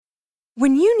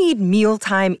When you need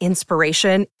mealtime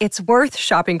inspiration, it's worth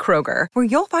shopping Kroger, where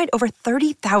you'll find over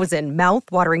 30,000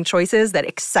 mouth-watering choices that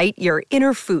excite your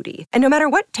inner foodie. And no matter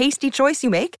what tasty choice you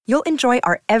make, you'll enjoy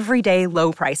our everyday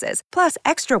low prices, plus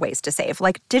extra ways to save,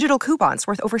 like digital coupons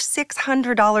worth over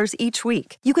 $600 each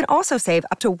week. You can also save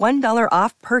up to $1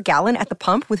 off per gallon at the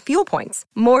pump with fuel points.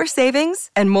 More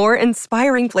savings and more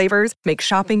inspiring flavors make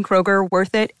shopping Kroger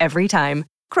worth it every time.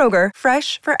 Kroger,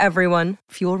 fresh for everyone.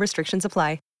 Fuel restrictions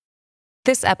apply.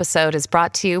 This episode is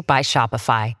brought to you by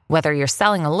Shopify. Whether you're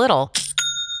selling a little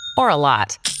or a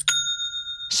lot,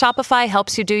 Shopify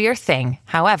helps you do your thing,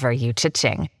 however you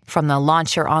cha-ching. From the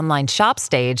launch your online shop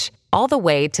stage, all the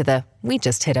way to the we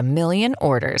just hit 1 million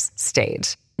orders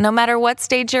stage. No matter what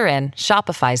stage you're in,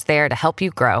 Shopify's there to help you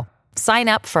grow. Sign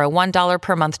up for a $1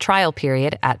 per month trial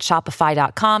period at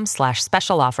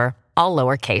shopify.com/special offer, all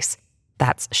lowercase.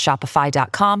 That's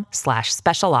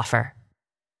shopify.com/special offer.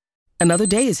 Another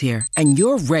day is here, and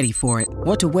you're ready for it.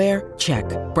 What to wear? Check.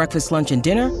 Breakfast, lunch, and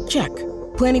dinner? Check.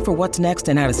 Planning for what's next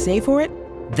and how to save for it?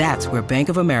 That's where Bank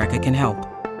of America can help.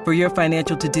 For your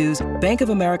financial to-dos, Bank of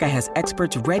America has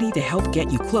experts ready to help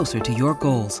get you closer to your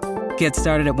goals. Get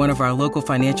started at one of our local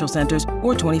financial centers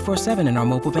or 24/7 in our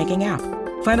mobile banking app.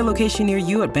 Find a location near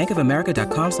you at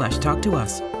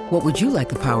bankofamerica.com/talktous. What would you like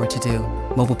the power to do?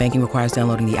 Mobile banking requires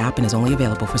downloading the app and is only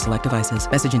available for select devices.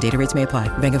 Message and data rates may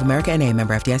apply. Bank of America NA,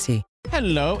 member FDIC.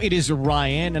 Hello, it is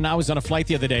Ryan, and I was on a flight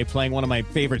the other day playing one of my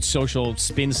favorite social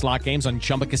spin slot games on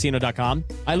ChumbaCasino.com.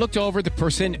 I looked over at the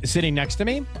person sitting next to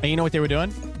me, and you know what they were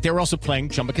doing? They were also playing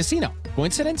Chumba Casino.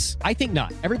 Coincidence? I think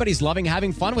not. Everybody's loving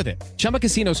having fun with it. Chumba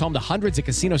Casino is home to hundreds of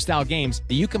casino-style games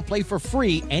that you can play for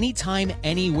free anytime,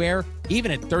 anywhere, even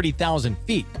at 30,000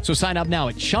 feet. So sign up now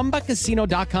at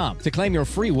ChumbaCasino.com to claim your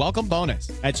free welcome bonus.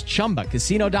 That's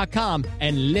ChumbaCasino.com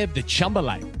and live the Chumba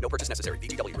life. No purchase necessary.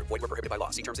 VGW. Void where prohibited by law.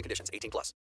 See terms and conditions.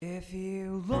 18+. If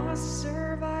you lost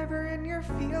Survivor and you're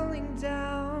feeling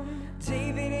down,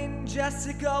 David and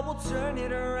Jessica will turn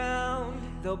it around.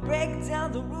 They'll break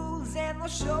down the rules and they'll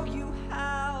show you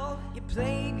how you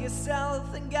played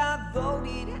yourself and got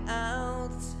voted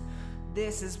out.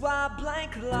 This is why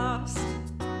Blank lost.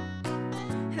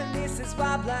 And this is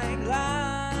why Blank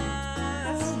lost.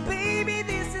 Oh, baby,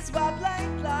 this is why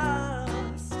Blank lost.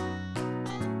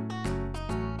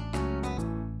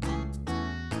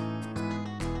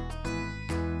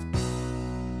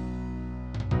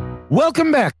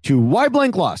 Welcome back to Why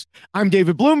Blank Lost. I'm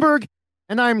David Bloomberg,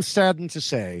 and I'm saddened to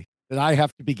say that I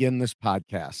have to begin this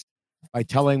podcast by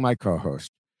telling my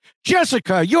co-host,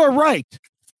 Jessica, you're right.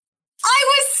 I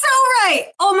was so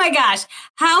right. Oh my gosh.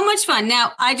 How much fun.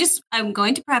 Now, I'm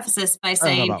going to preface this by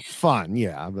saying, I don't know about fun,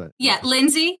 yeah. But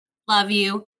Lindsay, love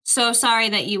you. So sorry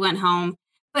that you went home.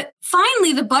 But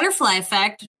finally, the butterfly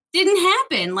effect didn't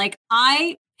happen. Like,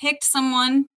 I picked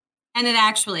someone and it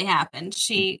actually happened.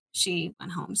 She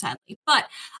went home, sadly. But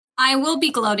I will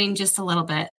be gloating just a little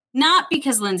bit. Not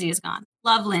because Lindsay is gone.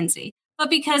 Love Lindsay. But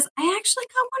because I actually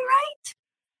got one right.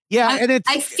 Yeah, and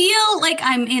I feel like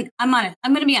I'm going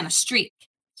to be on a streak.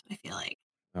 That's what I feel like.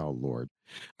 Oh, Lord.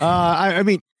 I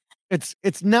mean, it's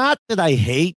not that I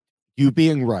hate you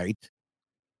being right,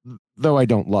 though I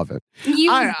don't love it.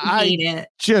 I hate it.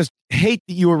 Just hate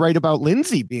that you were right about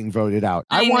Lindsay being voted out.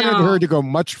 I wanted her to go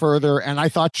much further, and I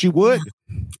thought she would.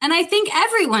 And I think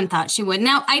everyone thought she would.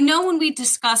 Now, I know when we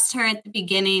discussed her at the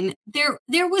beginning,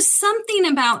 there was something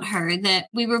about her that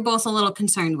we were both a little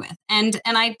concerned with. And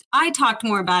I talked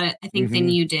more about it, I think, than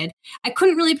you did. I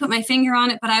couldn't really put my finger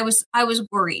on it, but I was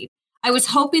worried. I was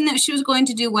hoping that she was going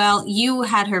to do well. You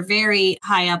had her very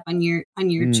high up on your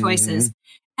choices.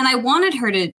 And I wanted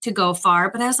her to go far,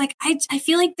 but I was like, I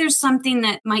feel like there's something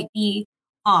that might be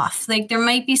off. Like there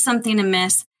might be something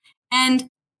amiss. And,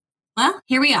 well,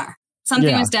 here we are.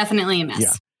 Something was definitely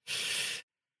amiss.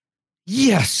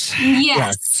 Yeah.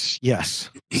 Yes.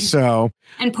 So.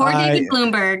 And poor David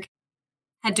Bloomberg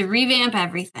had to revamp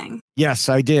everything. Yes,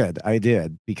 I did.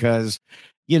 Because,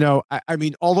 I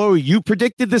mean, although you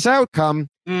predicted this outcome,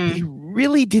 you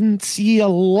really didn't see a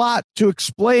lot to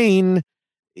explain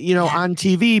on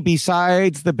TV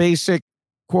besides the basic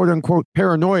quote unquote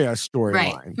paranoia storyline.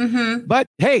 Right. Mm-hmm. But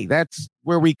hey, that's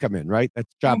where we come in, right? That's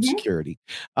job security.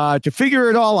 To figure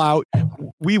it all out,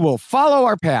 we will follow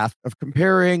our path of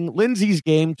comparing Lindsay's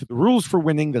game to the rules for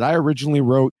winning that I originally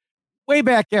wrote way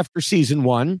back after season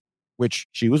 1, which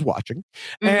she was watching,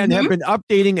 and have been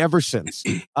updating ever since.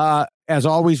 As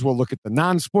always, we'll look at the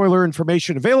non-spoiler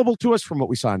information available to us from what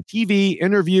we saw on TV,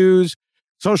 interviews,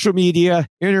 social media,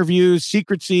 interviews,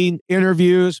 secret scene,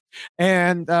 interviews,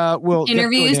 and we'll...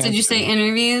 Interviews? Did you say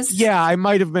interviews? Yeah, I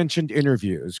might have mentioned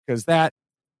interviews, because that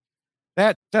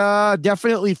that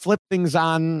definitely flipped things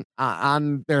on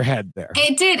their head there.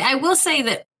 It did. I will say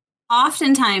that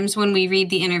oftentimes when we read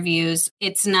the interviews,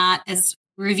 it's not as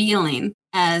revealing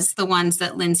as the ones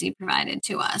that Lindsay provided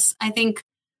to us. I think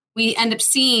we end up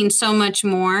seeing so much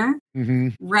more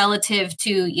relative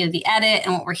to the edit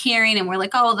and what we're hearing. And we're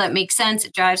like, oh, that makes sense.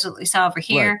 It drives what we saw over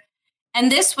here. Right.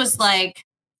 And this was like,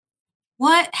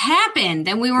 what happened?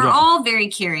 And we were all very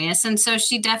curious. And so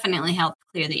she definitely helped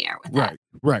clear the air with that.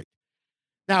 Right.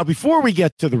 Now, before we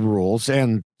get to the rules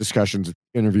and discussions,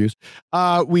 interviews,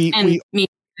 and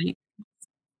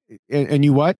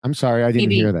you what? I'm sorry, I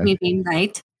didn't hear that. Me being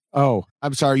right. Oh,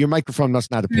 I'm sorry. Your microphone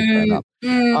must not have picked that up.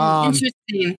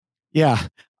 Interesting. Yeah.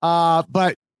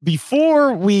 But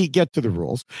before we get to the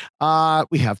rules,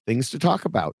 we have things to talk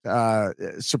about.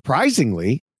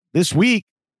 Surprisingly, this week,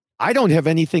 I don't have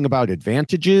anything about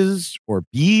advantages or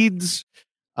beads.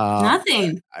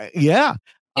 Nothing. Yeah.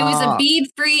 It was a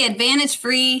bead-free,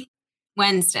 advantage-free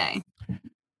Wednesday.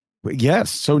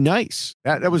 Yes. So nice.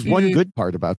 That was one good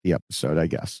part about the episode, I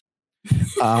guess.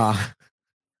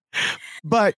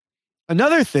 But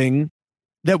another thing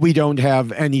that we don't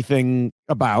have anything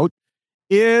about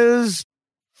is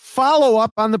follow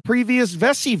up on the previous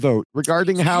Vessi vote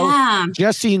regarding how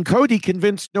Jesse and Cody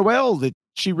convinced Noelle that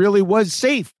she really was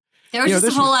safe. There was just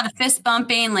a whole lot of fist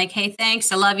bumping, like, hey,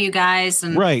 thanks, I love you guys.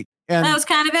 And right. And that was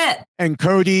kind of it. And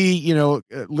Cody,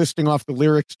 listing off the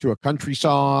lyrics to a country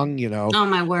song, Oh,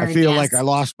 my word. I feel like I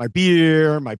lost my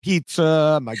beer, my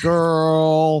pizza, my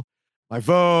girl, my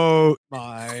vote,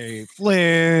 my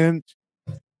Flint.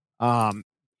 You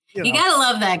gotta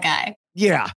love that guy.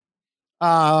 Yeah.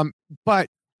 But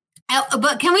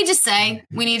can we just say,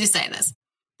 we need to say this.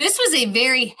 This was a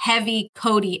very heavy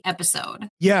Cody episode.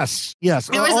 Yes.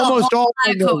 There was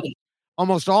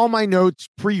almost all my notes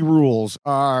pre-rules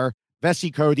are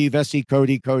Vessi, Cody, Vessi,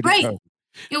 Cody. Right. Cody.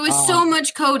 It was so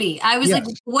much Cody. I was like,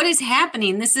 what is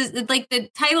happening? This is like the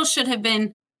title should have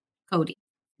been Cody.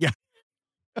 Yeah.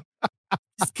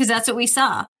 Because that's what we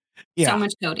saw. Yeah. So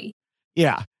much Cody.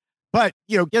 Yeah. But,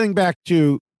 getting back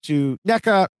to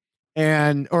NECA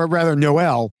or rather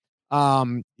Noelle,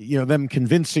 them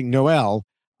convincing Noelle,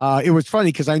 it was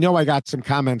funny because I know I got some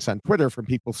comments on Twitter from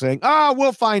people saying,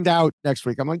 we'll find out next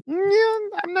week. I'm like,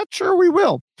 I'm not sure we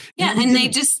will. Yeah. And they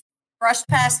just brushed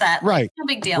past that. Right. Like, no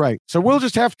big deal. Right. So we'll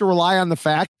just have to rely on the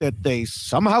fact that they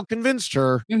somehow convinced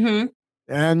her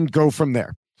and go from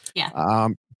there. Yeah.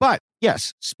 But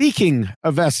yes, speaking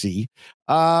of Vessi,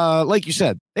 like you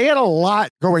said, they had a lot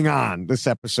going on this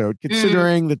episode,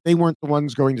 considering that they weren't the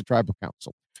ones going to tribal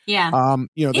council. Yeah.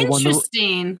 They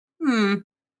Interesting.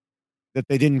 That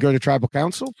they didn't go to tribal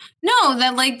council? No,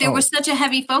 that there was such a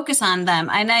heavy focus on them.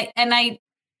 And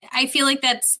I feel like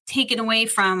that's taken away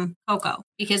from Coco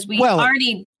because we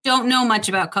already don't know much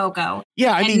about Coco.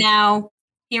 Yeah. I mean, now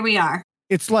here we are.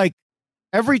 It's like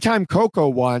every time Coco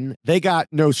won, they got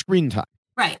no screen time.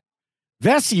 Right.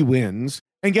 Vessi wins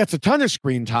and gets a ton of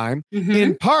screen time,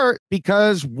 in part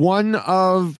because one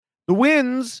of the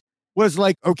wins was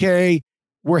like, okay,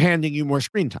 we're handing you more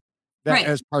screen time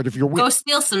as part of your win. Go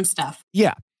steal some stuff.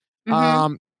 Yeah.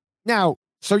 Now,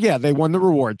 so they won the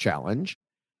reward challenge.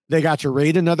 They got to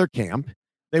raid another camp.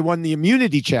 They won the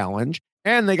immunity challenge,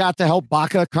 and they got to help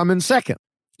Baka come in second.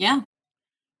 Yeah.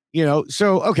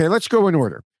 So, okay, let's go in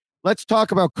order. Let's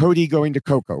talk about Cody going to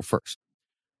Coco first,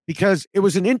 because it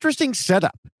was an interesting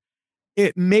setup.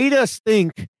 It made us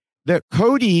think that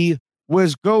Cody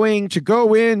was going to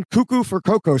go in cuckoo for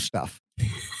Coco stuff.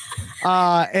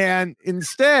 And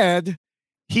instead,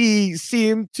 he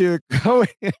seemed to go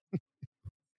in.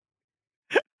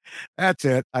 That's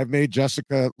it. I've made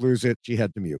Jessica lose it. She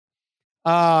had to mute.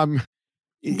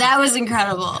 That was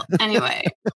incredible. Anyway.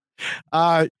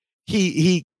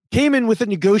 He came in with a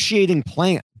negotiating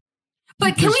plan.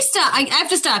 But can we stop? I have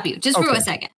to stop you just for a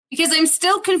second, because I'm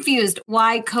still confused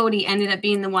why Cody ended up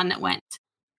being the one that went.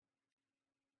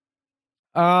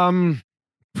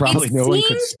 Probably no one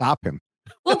could stop him.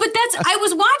 Well, but I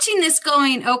was watching this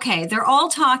going, okay, they're all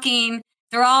talking.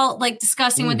 They're all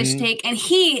discussing what they should take. And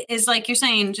he is, like you're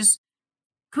saying, just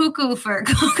cuckoo for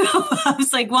Coco. I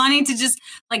was wanting to just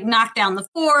knock down the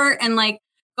fort and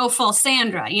go full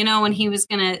Sandra, when he was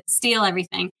going to steal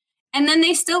everything. And then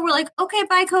they still were okay,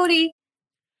 bye, Cody.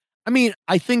 I mean,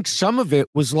 I think some of it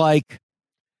was like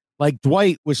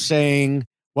Dwight was saying,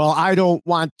 well, I don't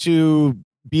want to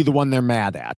be the one they're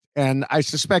mad at. And I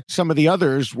suspect some of the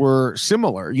others were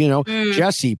similar.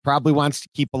 Jesse probably wants to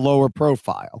keep a lower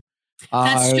profile.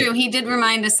 That's true. He did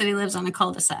remind us that he lives on a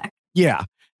cul-de-sac. Yeah.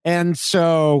 And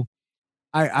so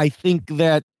I think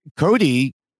that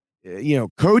Cody,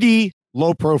 Cody,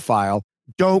 low profile,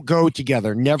 don't go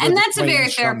together. Never. And that's a very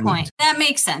fair point. That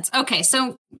makes sense. Okay,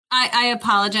 so I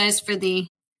apologize for the.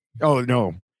 Oh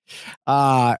no.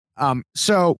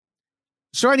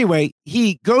 So anyway,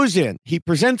 he goes in. He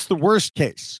presents the worst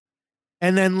case,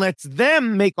 and then lets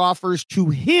them make offers to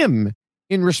him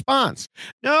in response.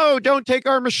 No, don't take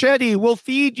our machete. We'll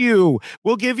feed you.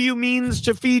 We'll give you means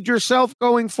to feed yourself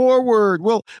going forward.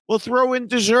 We'll throw in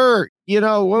dessert.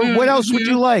 What else would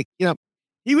you like?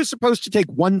 He was supposed to take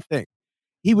one thing.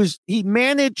 He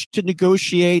managed to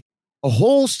negotiate a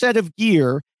whole set of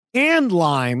gear and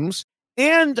limes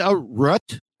and a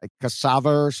root, like cassava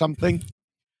or something.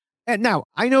 And now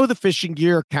I know the fishing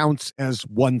gear counts as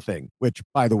one thing, which,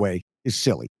 by the way, is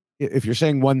silly. If you're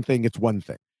saying one thing, it's one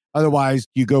thing. Otherwise,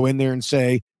 you go in there and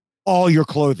say all your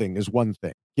clothing is one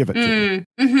thing. Give it to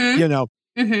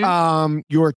me.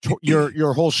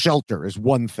 Your whole shelter is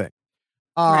one thing.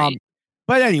 Right.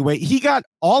 But anyway, he got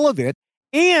all of it,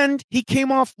 and he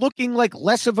came off looking like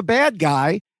less of a bad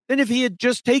guy than if he had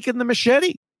just taken the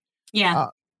machete. Yeah.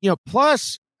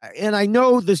 Plus, and I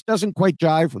know this doesn't quite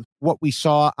jive with what we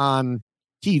saw on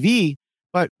TV,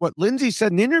 but what Lindsay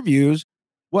said in interviews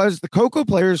was the Coco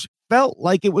players felt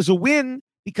like it was a win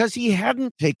because he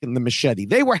hadn't taken the machete.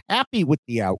 They were happy with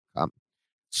the outcome.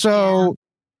 So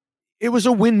it was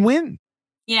a win-win.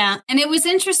 Yeah. And it was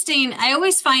interesting. I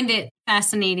always find it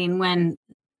fascinating when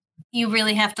you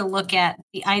really have to look at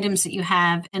the items that you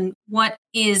have and what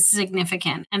is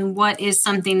significant and what is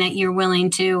something that you're willing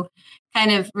to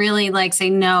kind of really say,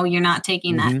 no, you're not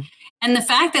taking that. And the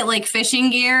fact that fishing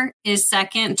gear is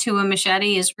second to a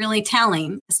machete is really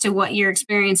telling as to what you're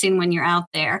experiencing when you're out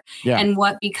there and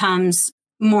what becomes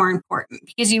more important,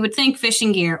 because you would think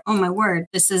fishing gear, oh my word,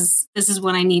 this is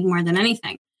what I need more than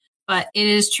anything. But it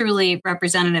is truly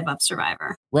representative of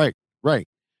Survivor. Right.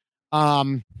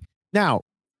 Now,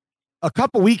 a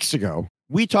couple weeks ago,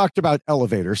 we talked about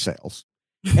elevator sales,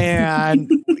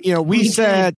 and we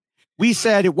said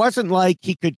it wasn't like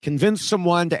he could convince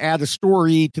someone to add a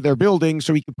story to their building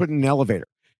so he could put in an elevator.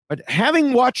 But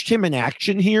having watched him in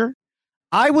action here,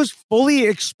 I was fully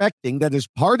expecting that as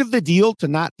part of the deal to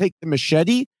not take the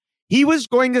machete, he was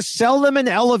going to sell them an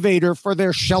elevator for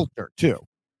their shelter too.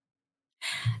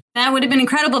 That would have been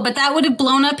incredible, but that would have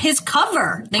blown up his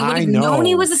cover. They would have known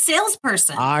he was a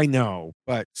salesperson. I know,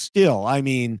 but still, I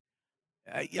mean,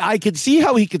 I could see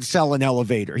how he could sell an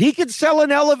elevator. He could sell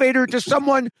an elevator to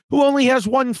someone who only has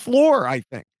one floor, I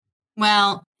think.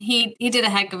 Well, he did a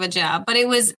heck of a job, but it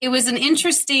was an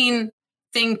interesting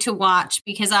thing to watch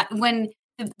because when,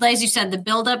 as you said, the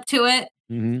build up to it,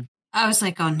 I was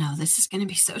like, oh no, this is going to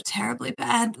be so terribly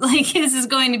bad. This is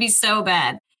going to be so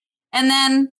bad. And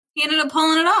then he ended up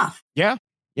pulling it off. Yeah.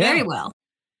 Very well.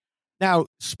 Now,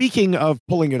 speaking of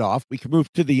pulling it off, we can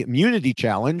move to the immunity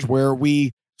challenge where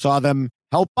we saw them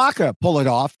help Baca pull it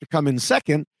off to come in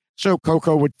second. So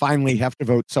Coco would finally have to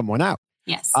vote someone out.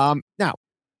 Yes. Now,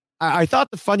 I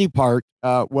thought the funny part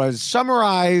was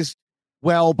summarized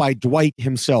well by Dwight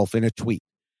himself in a tweet,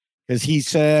 because he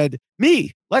said,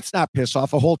 me, let's not piss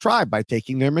off a whole tribe by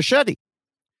taking their machete.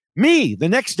 Me, the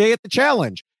next day at the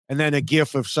challenge. And then a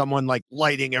gif of someone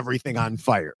lighting everything on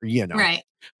fire, Right.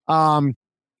 And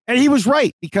he was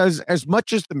right, because as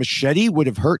much as the machete would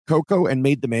have hurt Coco and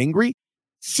made them angry,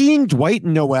 seeing Dwight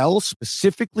and Noelle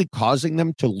specifically causing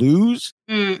them to lose,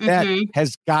 that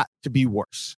has got to be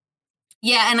worse.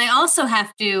 Yeah, and I also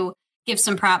have to give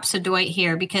some props to Dwight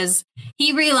here because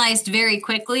he realized very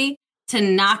quickly to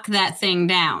knock that thing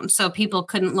down so people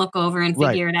couldn't look over and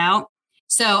figure it out.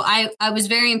 So I was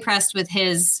very impressed with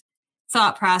his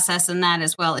thought process in that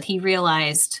as well, that he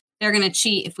realized they're going to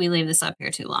cheat if we leave this up here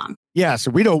too long. Yeah,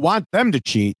 so we don't want them to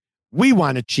cheat. We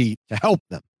want to cheat to help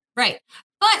them. Right.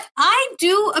 But I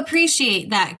do appreciate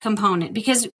that component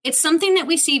because it's something that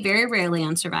we see very rarely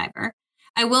on Survivor.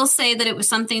 I will say that it was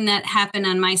something that happened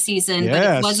on my season,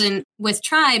 but it wasn't with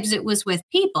tribes. It was with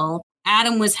people.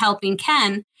 Adam was helping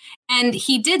Ken, and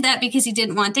he did that because he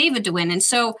didn't want David to win. And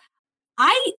so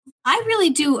I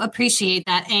really do appreciate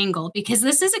that angle because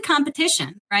this is a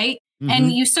competition, right?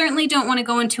 And you certainly don't want to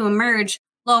go into a merge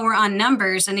lower on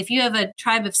numbers. And if you have a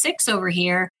tribe of 6 over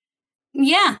here,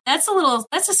 that's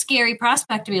a scary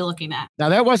prospect to be looking at. Now,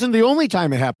 that wasn't the only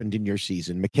time it happened in your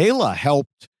season. Michaela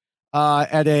helped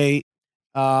at a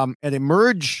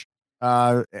merge,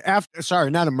 after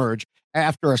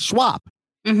a swap.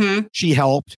 She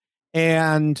helped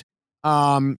and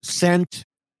sent,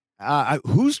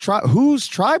 whose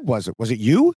tribe was it? Was it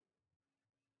you?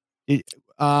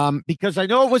 Because I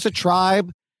know it was a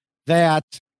tribe that,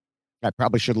 I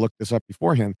probably should have looked this up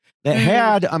beforehand, that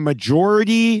had a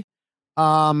majority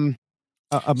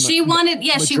she wanted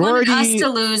us to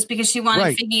lose because she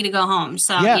wanted Figgy to go home.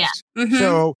 So yeah.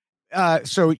 Mm-hmm.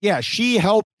 So she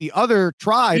helped the other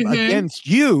tribe against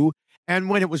you. And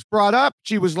when it was brought up,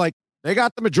 she was like, they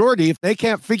got the majority. If they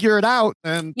can't figure it out,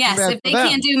 then if they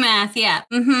can't do math,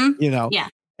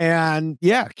 and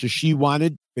because she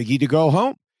wanted Figgy to go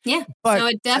home. Yeah, but so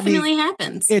it definitely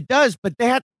happens. It does, but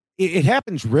it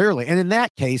happens rarely. And in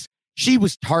that case, she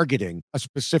was targeting a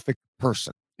specific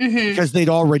person because they'd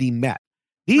already met.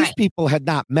 These people had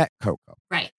not met Coco.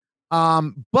 Right.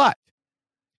 But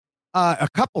a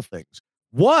couple things.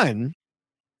 One,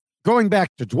 going back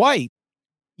to Dwight,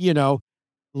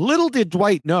 little did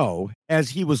Dwight know, as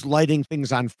he was lighting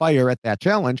things on fire at that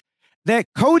challenge, that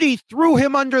Cody threw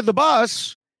him under the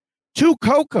bus to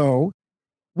Coco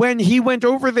when he went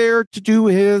over there to do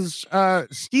his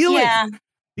stealing. Yeah.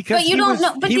 Because but you don't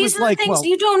know. But these are the things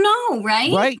you don't know,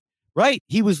 right? Right.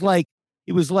 He was like,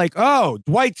 oh,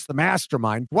 Dwight's the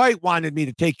mastermind. Dwight wanted me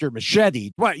to take your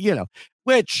machete. Dwight,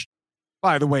 which,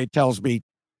 by the way, tells me,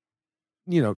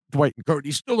 Dwight and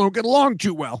Cody still don't get along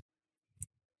too well.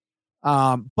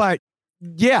 But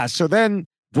yeah, so then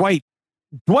Dwight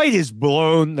is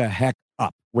blown the heck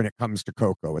up when it comes to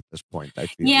Coco at this point, I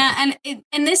feel. Yeah,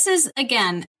 and this is,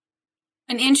 again,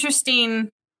 an interesting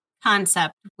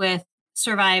concept with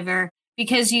Survivor,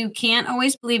 because you can't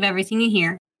always believe everything you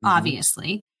hear,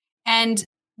 obviously. And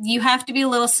you have to be a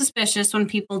little suspicious when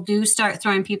people do start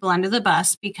throwing people under the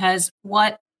bus, because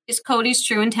what is Cody's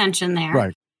true intention there?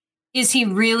 Right. Is he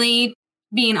really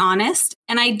being honest?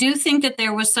 And I do think that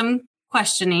there was some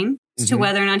questioning as to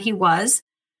whether or not he was.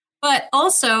 But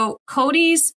also,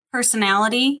 Cody's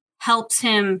personality helps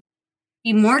him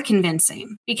be more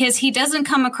convincing, because he doesn't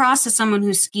come across as someone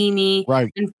who's schemy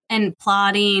and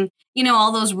plotting,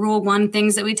 all those rule one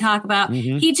things that we talk about.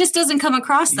 He just doesn't come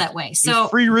across that way. So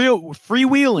he's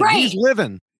freewheeling. Right. He's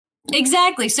living.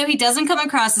 Exactly. So he doesn't come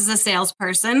across as a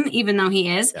salesperson, even though he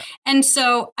is. Yeah. And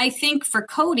so I think for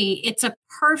Cody, it's a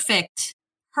perfect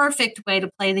way to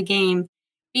play the game,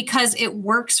 because it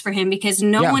works for him, because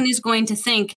no one is going to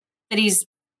think that he's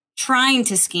trying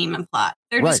to scheme and plot.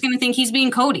 They're just going to think he's being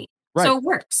Cody. Right. So it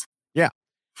works. Yeah.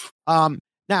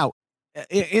 Now,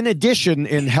 in addition,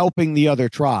 in helping the other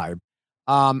tribe,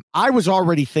 I was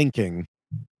already thinking,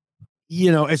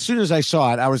 as soon as I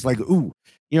saw it, I was like, ooh,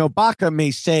 Baca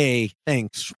may say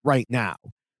thanks right now,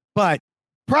 but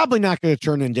probably not going to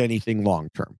turn into anything long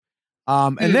term.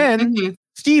 And then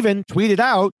Steven tweeted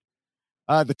out,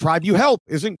 the tribe you help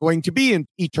isn't going to be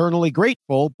eternally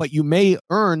grateful, but you may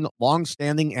earn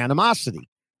longstanding animosity.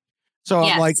 So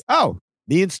I'm like, oh,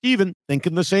 me and Steven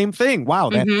thinking the same thing. Wow,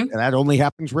 that only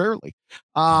happens rarely.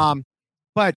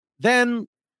 But then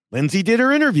Lindsay did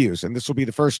her interviews, and this will be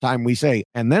the first time we say,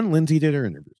 and then Lindsay did her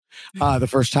interviews, the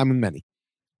first time in many,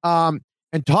 and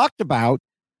talked about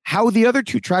how the other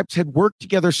two tribes had worked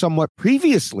together somewhat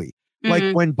previously.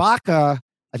 Like when Baca,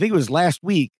 I think it was last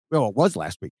week,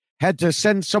 had to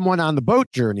send someone on the boat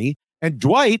journey, and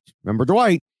Dwight,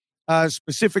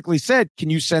 specifically said, can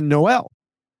you send Noelle?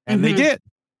 And they did.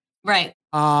 Right.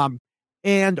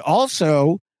 And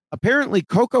also, apparently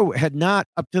Coco had not,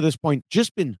 up to this point,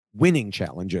 just been winning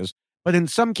challenges, but in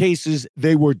some cases,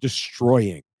 they were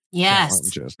destroying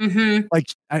challenges. Like,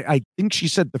 I think she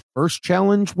said the first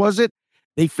challenge, was it?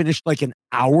 They finished like an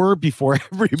hour before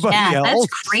everybody else. That's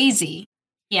crazy.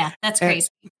 Yeah, that's crazy.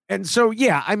 And so,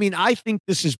 I mean, I think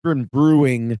this has been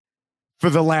brewing for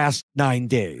the last 9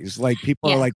 days. Like,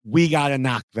 people are like, we got to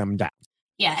knock them down.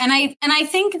 Yeah, and I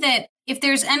think that if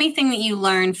there's anything that you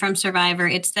learn from Survivor,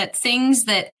 it's that things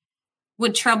that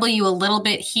would trouble you a little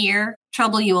bit here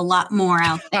trouble you a lot more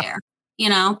out there.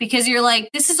 Because you're like,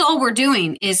 this is all we're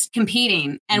doing is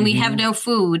competing, and we have no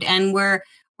food, and we're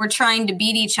trying to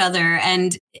beat each other,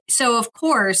 and so of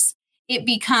course it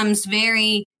becomes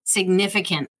very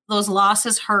significant. Those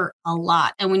losses hurt a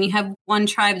lot, and when you have one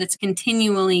tribe that's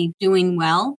continually doing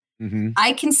well,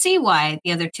 I can see why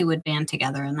the other two would band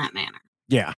together in that manner.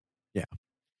 Yeah.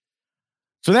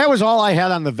 So that was all I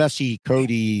had on the Vesey,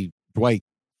 Cody, Dwight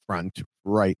front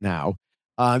right now.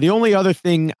 The only other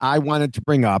thing I wanted to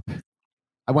bring up,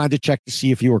 I wanted to check to see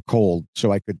if you were cold,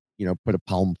 so I could, put a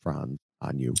palm frond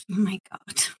on you. Oh my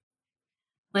God.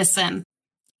 Listen,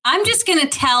 I'm just going to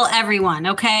tell everyone,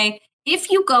 okay?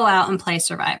 If you go out and play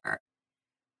Survivor,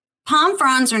 palm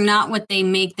fronds are not what they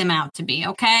make them out to be,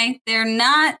 okay? They're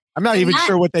not. I'm not even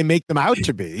sure what they make them out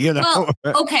to be, Well,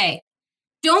 okay.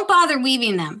 Don't bother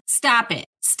weaving them. Stop it.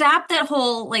 Stop that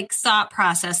whole thought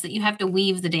process that you have to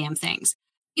weave the damn things.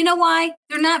 You know why?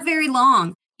 They're not very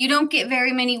long. You don't get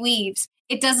very many weaves.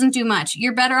 it doesn't do much.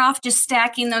 You're better off just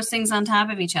stacking those things on top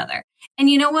of each other. And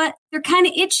you know what? They're kind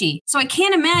of itchy. So I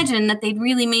can't imagine that they'd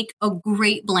really make a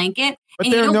great blanket. But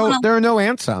there are no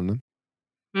ants on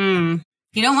them.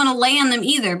 You don't want to lay on them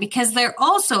either because they're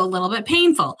also a little bit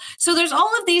painful. So there's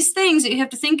all of these things that you have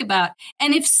to think about.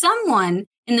 And if someone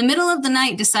in the middle of the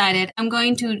night decided, I'm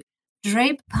going to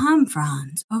drape palm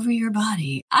fronds over your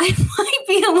body, I might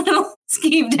be a little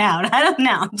skeeved out. I don't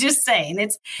know. Just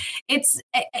saying.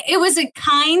 It was a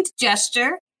kind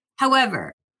gesture.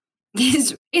 However,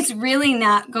 it's really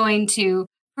not going to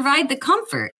provide the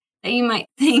comfort that you might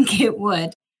think it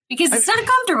would because it's not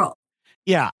comfortable.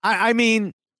 Yeah. I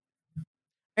mean,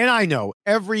 and I know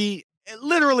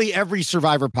literally every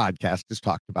Survivor podcast has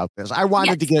talked about this. I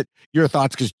wanted to get your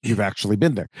thoughts because you've actually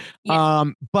been there. Yeah.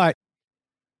 But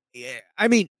I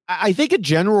mean, I think a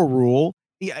general rule,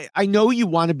 I know you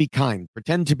want to be kind,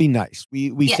 pretend to be nice.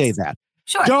 We say that.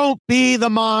 Sure. Don't be the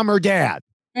mom or dad.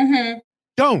 Mm-hmm.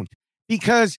 Don't,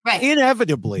 because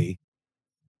inevitably,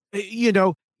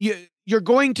 you're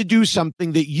going to do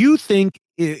something that you think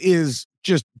is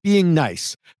just being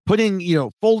nice,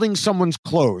 folding someone's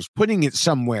clothes, putting it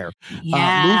somewhere,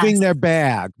 moving their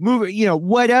bag,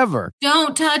 whatever.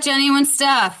 Don't touch anyone's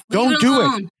stuff. Don't do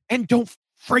it. And don't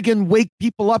friggin' wake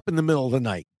people up in the middle of the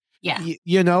night. Yeah.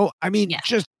 I mean,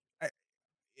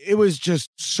 it was just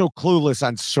so clueless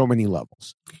on so many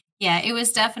levels. Yeah, it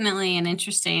was definitely an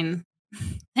interesting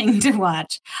thing to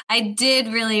watch. I did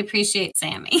really appreciate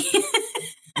Sammy.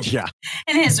 Yeah.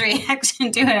 And his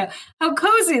reaction to it. How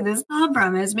cozy this pom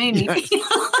pom has made me feel.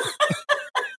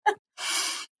 It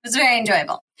was very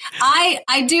enjoyable.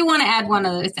 I do want to add one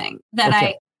other thing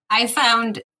that I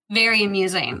found very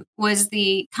amusing was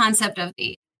the concept of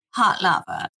the hot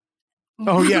lava.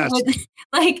 Oh, yes.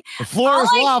 The floor is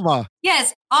lava.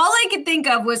 Yes. All I could think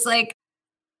of was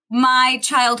my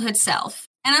childhood self.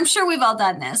 And I'm sure we've all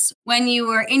done this when you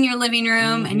were in your living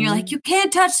room and you're like, you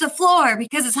can't touch the floor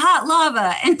because it's hot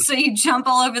lava. And so you jump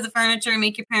all over the furniture and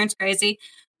make your parents crazy.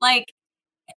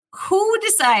 Who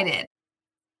decided?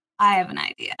 I have an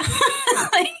idea.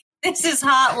 This is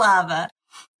hot lava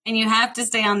and you have to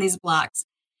stay on these blocks.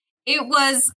 It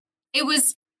was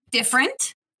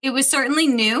different. It was certainly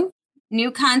new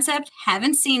concept.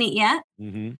 Haven't seen it yet.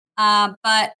 Mm-hmm.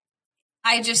 But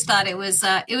I just thought it was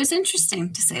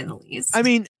interesting to say the least. I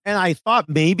mean, and I thought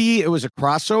maybe it was a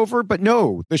crossover, but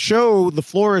no, the show The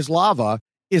Floor is Lava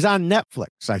is on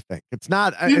Netflix. I think it's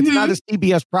not a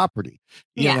CBS property,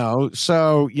 you know,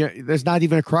 so there's not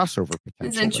even a crossover potential.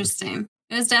 It's interesting.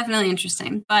 It was definitely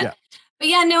interesting, but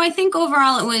no, I think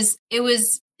overall it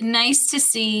was nice to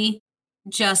see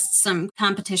just some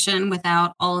competition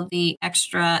without all of the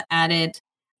extra added.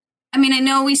 I mean, I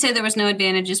know we say there was no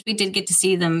advantages. We did get to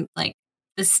see them the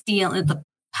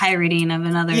pirating of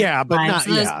another. Yeah, but not.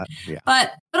 So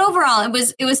But overall, it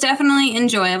was definitely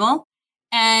enjoyable,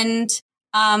 and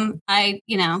I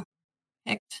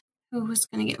picked who was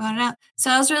going to get voted out. So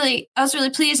I was really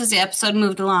pleased as the episode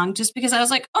moved along, just because I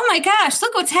was like, oh my gosh,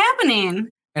 look what's happening.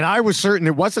 And I was certain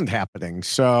it wasn't happening.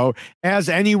 So as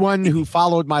anyone who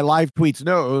followed my live tweets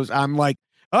knows, I'm like,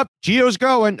 oh, Gio's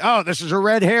going. Oh, this is a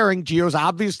red herring. Gio's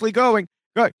obviously going.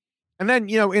 Good. And then,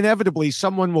 inevitably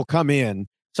someone will come in,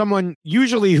 someone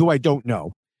usually who I don't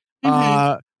know,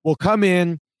 will come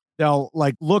in. They'll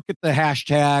look at the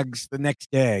hashtags the next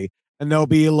day and they'll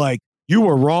be like, you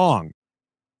were wrong.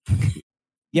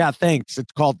 Yeah, thanks.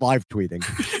 It's called live tweeting,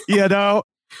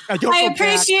 I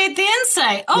appreciate the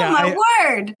insight. Oh, my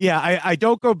word. Yeah, I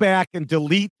don't go back and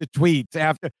delete the tweets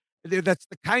after. That's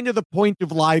the kind of the point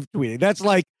of live tweeting. That's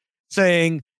like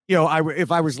saying,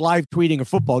 if I was live tweeting a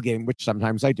football game, which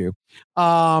sometimes I do,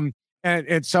 and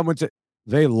someone said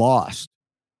they lost.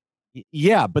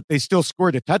 Yeah, but they still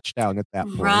scored a touchdown at that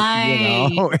point. Right.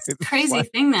 It's a crazy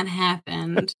thing that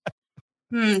happened.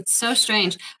 It's so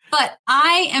strange. But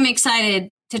I am excited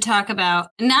to talk about,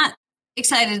 not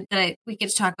excited that we get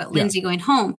to talk about Lindsay going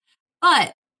home,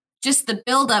 but just the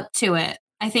build up to it,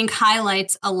 I think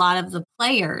highlights a lot of the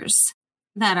players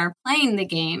that are playing the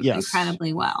game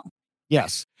incredibly well.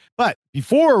 Yes. But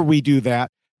before we do that,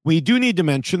 we do need to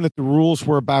mention that the rules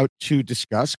we're about to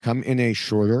discuss come in a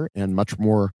shorter and much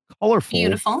more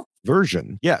colorful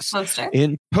version. Yes.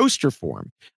 In poster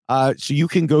form. So you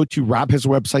can go to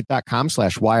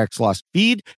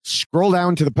robhasawebsite.com/YXLostFeed, scroll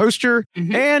down to the poster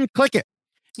and click it.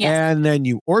 Yes. And then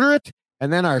you order it,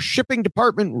 and then our shipping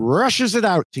department rushes it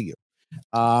out to you.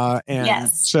 So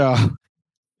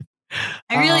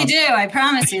I really do. I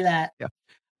promise you that. Yeah.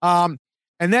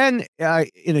 And then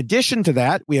in addition to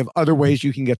that, we have other ways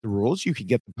you can get the rules. You can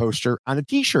get the poster on a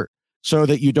t-shirt so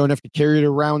that you don't have to carry it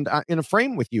around in a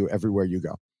frame with you everywhere you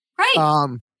go.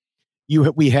 Right.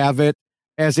 we have it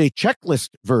as a checklist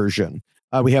version.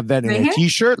 We have that in Right a here?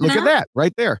 T-shirt. Look at that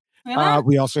right there. Really?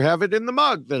 We also have it in the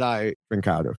mug that I drink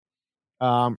out of.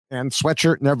 And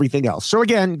sweatshirt and everything else. So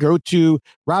again, go to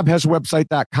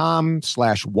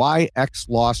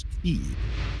robhasawebsite.com/YXLostFeed.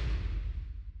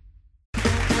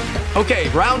 Okay,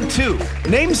 round two.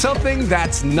 Name something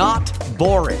that's not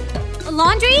boring. A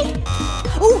laundry?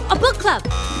 Ooh, a book club.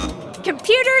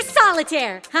 Computer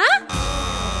solitaire, huh?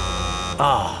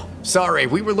 Ah, sorry,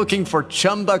 we were looking for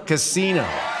Chumba Casino.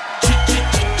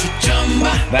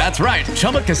 That's right.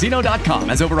 ChumbaCasino.com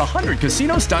has over 100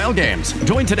 casino-style games.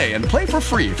 Join today and play for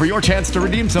free for your chance to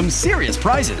redeem some serious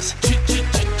prizes.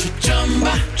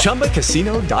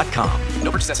 ChumbaCasino.com.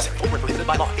 No purchase necessary. Void where prohibited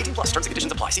by law. 18 plus terms and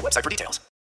conditions apply. See website for details.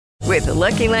 With the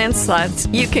Lucky Land Slots,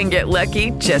 you can get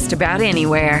lucky just about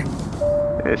anywhere.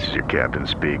 This is your captain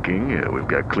speaking. We've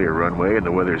got clear runway and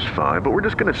the weather's fine, but we're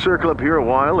just going to circle up here a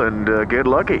while and get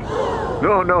lucky.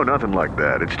 No, nothing like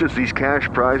that. It's just these cash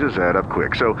prizes add up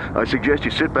quick. So I suggest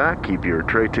you sit back, keep your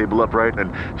tray table upright,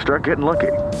 and start getting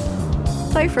lucky.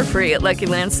 Play for free at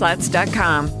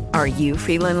LuckyLandSlots.com. Are you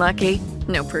feeling lucky?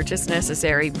 No purchase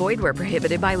necessary. Void where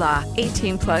prohibited by law.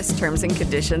 18 plus terms and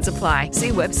conditions apply. See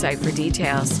website for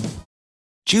details.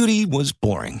 Judy was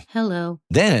boring. Hello.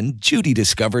 Then Judy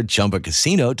discovered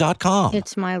ChumbaCasino.com.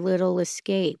 It's my little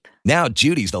escape. Now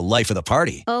Judy's the life of the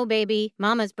party. Oh, baby,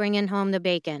 mama's bringing home the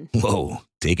bacon. Whoa,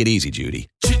 take it easy, Judy.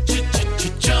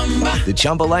 The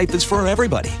Chumba life is for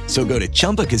everybody. So go to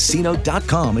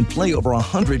ChumbaCasino.com and play over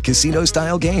 100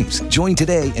 casino-style games. Join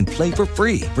today and play for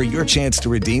free for your chance to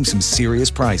redeem some serious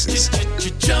prizes.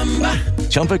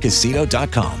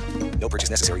 ChumbaCasino.com. No purchase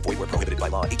necessary. Void where prohibited by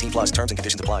law. 18 plus terms and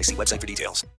conditions apply. See website for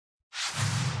details.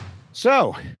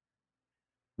 So,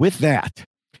 with that,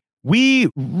 we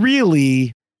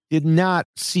really did not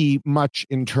see much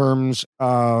in terms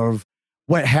of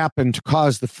what happened to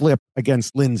cause the flip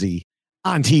against Lindsay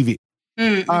on TV.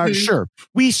 Sure,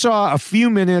 we saw a few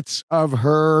minutes of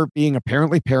her being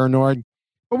apparently paranoid,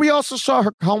 but we also saw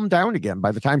her calm down again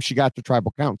by the time she got to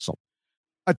tribal council.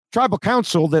 A tribal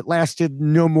council that lasted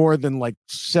no more than like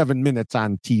 7 minutes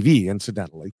on TV,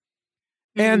 incidentally.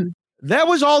 And that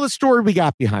was all the story we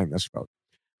got behind this vote.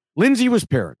 Lindsay was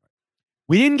paranoid.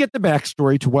 We didn't get the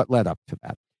backstory to what led up to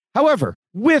that. However,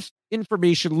 with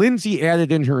information Lindsay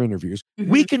added in her interviews,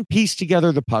 we can piece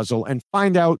together the puzzle and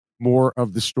find out more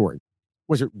of the story.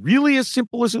 Was it really as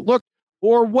simple as it looked,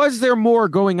 or was there more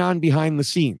going on behind the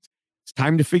scenes? It's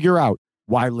time to figure out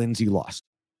why Lindsay lost.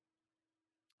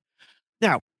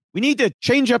 Now, we need to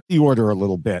change up the order a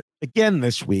little bit again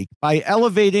this week by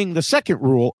elevating the second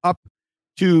rule up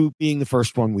to being the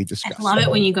first one we discussed. I love it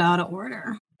when you go out of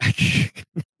order.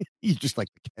 You just like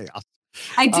the chaos.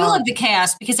 I do love the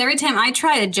chaos because every time I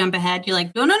try to jump ahead, you're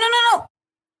like, no.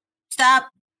 Stop.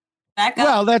 Back up.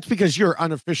 Well, that's because you're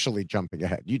unofficially jumping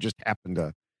ahead. You just happen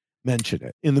to mention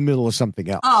it in the middle of something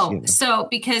else. Oh, so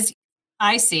because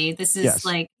I see this is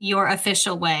like your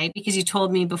official way because you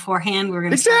told me beforehand we were going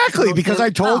to exactly because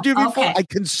I told you before. Okay. I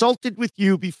consulted with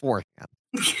you beforehand.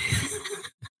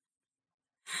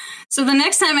 So the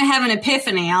next time I have an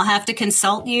epiphany, I'll have to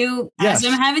consult you as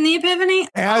I'm having the epiphany?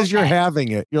 As you're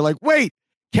having it. You're like, wait,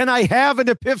 can I have an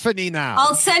epiphany now?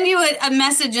 I'll send you a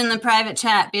message in the private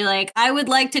chat. Be like, I would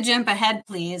like to jump ahead,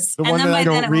 please. The one that I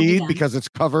don't read because it's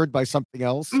covered by something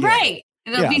else. Right.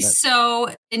 It'll be so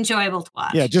enjoyable to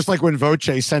watch. Yeah, just like when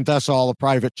Voce sent us all a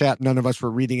private chat, none of us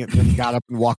were reading it, and then he got up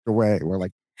and walked away. We're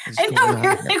like, I know,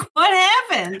 we're like, what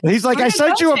happened? And he's like, I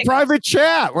sent you a private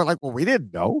chat. We're like, well, we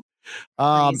didn't know.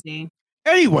 Crazy.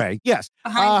 Anyway, yes.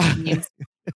 That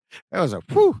was a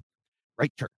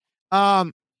right turn.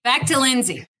 Back to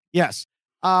Lindsay. Yes.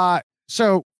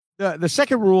 So the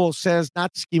second rule says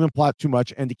not to scheme and plot too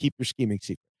much and to keep your scheming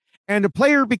secret. And a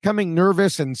player becoming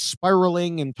nervous and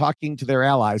spiraling and talking to their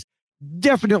allies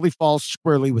definitely falls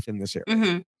squarely within this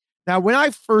area. Now, when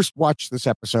I first watched this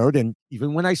episode, and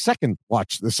even when I second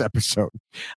watched this episode,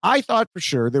 I thought for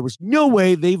sure there was no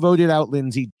way they voted out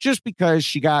Lindsay just because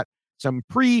she got some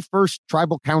pre-first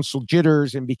tribal council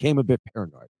jitters and became a bit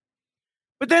paranoid.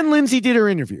 But then Lindsay did her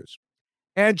interviews,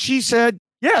 and she said,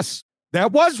 yes,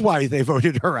 that was why they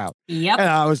voted her out. Yep. And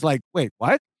I was like, wait,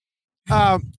 what?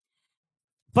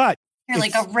 But you're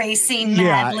like erasing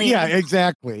madly. Yeah,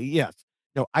 exactly. Yes.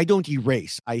 No, I don't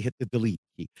erase. I hit the delete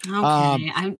key.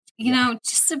 Okay. I'm,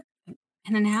 just an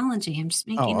analogy. I'm just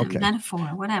making a metaphor,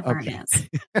 whatever it is.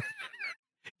 You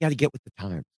got to get with the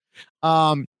times.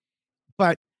 But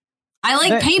I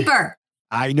like paper.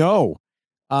 I know.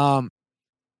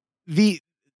 The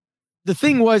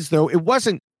thing was, though, it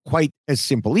wasn't quite as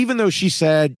simple, even though she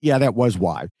said, yeah, that was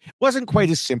why. It wasn't quite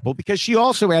as simple because she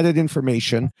also added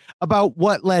information about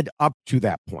what led up to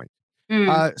that point.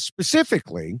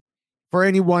 Specifically, for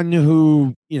anyone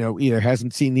who, either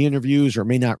hasn't seen the interviews or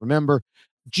may not remember,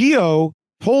 Gio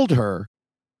told her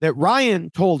that Ryan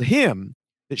told him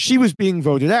that she was being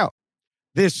voted out.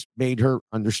 This made her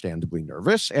understandably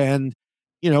nervous. And,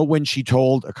 when she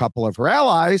told a couple of her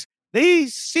allies, they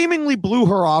seemingly blew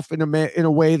her off in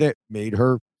a way that made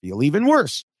her feel even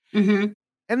worse. And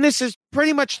this is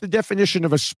pretty much the definition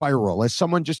of a spiral, as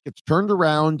someone just gets turned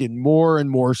around in more and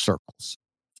more circles.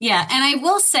 Yeah. And I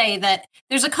will say that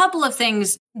there's a couple of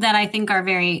things that I think are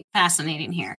very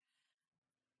fascinating here.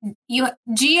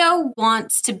 Gio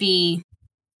wants to be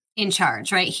in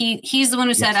charge, right? He's the one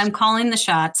who said, I'm calling the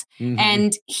shots.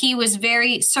 And he was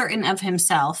very certain of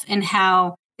himself and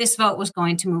how this vote was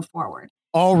going to move forward.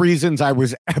 All reasons I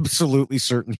was absolutely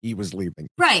certain he was leaving.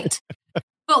 Right.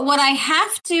 But what I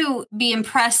have to be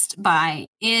impressed by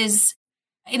is,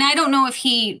 and I don't know if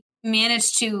he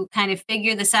managed to kind of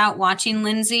figure this out watching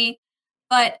Lindsay,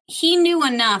 but he knew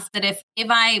enough that if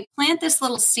I plant this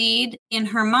little seed in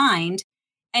her mind,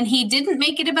 and he didn't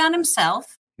make it about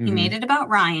himself, he made it about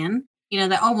Ryan,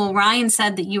 Ryan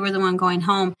said that you were the one going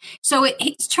home. So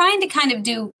he's trying to kind of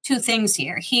do two things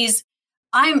here.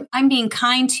 I'm being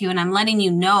kind to you and I'm letting you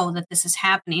know that this is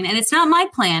happening. And it's not my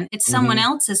plan. It's someone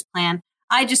else's plan.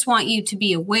 I just want you to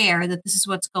be aware that this is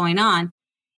what's going on.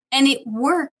 And it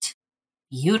worked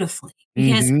beautifully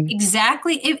because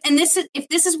if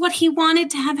this is what he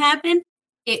wanted to have happen,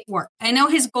 it worked. I know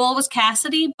his goal was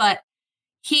Cassidy, but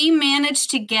he managed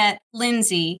to get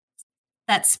Lindsay.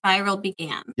 That spiral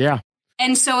began. Yeah.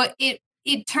 And so it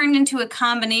turned into a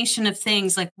combination of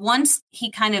things. Like once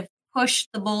he kind of pushed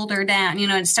the boulder down,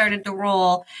 it started to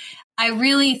roll. I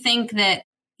really think that,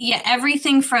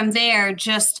 everything from there,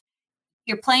 just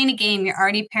you're playing a game, you're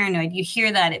already paranoid. You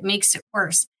hear that, it makes it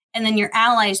worse. And then your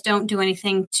allies don't do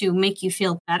anything to make you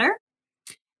feel better.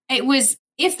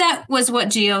 If that was what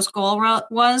Gio's goal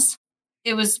was,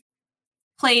 it was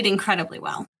played incredibly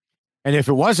well. And if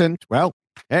it wasn't, well,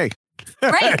 hey.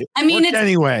 Right. I mean,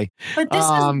 anyway. But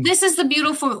this is the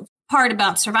beautiful part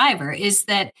about Survivor is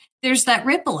that there's that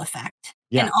ripple effect.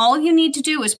 Yeah. And all you need to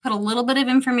do is put a little bit of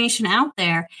information out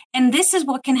there. And this is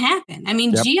what can happen. I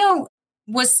mean, Gio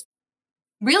was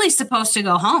really supposed to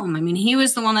go home. I mean, he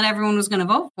was the one that everyone was going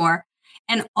to vote for.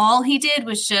 And all he did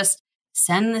was just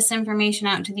send this information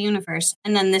out into the universe.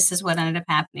 And then this is what ended up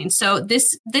happening. So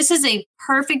this is a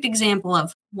perfect example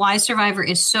of why Survivor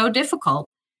is so difficult.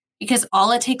 Because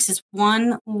all it takes is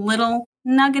one little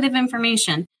nugget of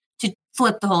information to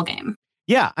flip the whole game.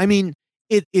 Yeah, I mean,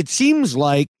 it seems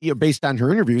like, based on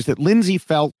her interviews, that Lindsay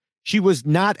felt she was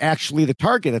not actually the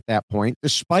target at that point,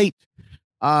 despite,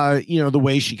 the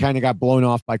way she kind of got blown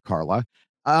off by Carla.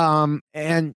 And,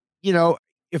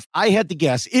 if I had to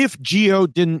guess, if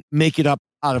Gio didn't make it up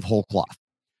out of whole cloth,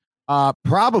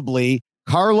 probably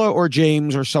Carla or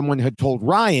James or someone had told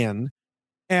Ryan,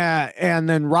 and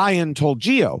then Ryan told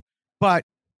Gio. But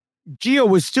Gio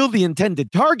was still the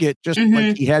intended target, just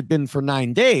like he had been for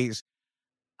 9 days.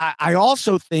 I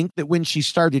also think that when she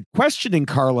started questioning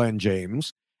Carla and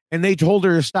James, and they told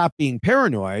her to stop being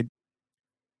paranoid,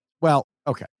 well,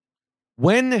 okay.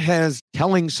 When has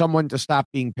telling someone to stop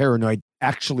being paranoid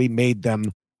actually made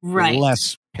them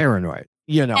less paranoid?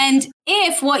 And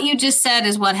if what you just said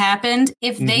is what happened,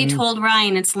 if they told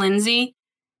Ryan it's Lindsay,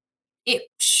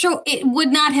 it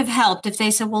would not have helped if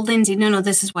they said, well, Lindsay, no,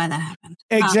 this is why that happened.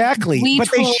 Exactly. But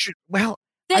they should,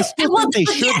 I still think they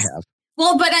should have.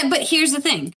 Well, but here's the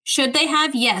thing. Should they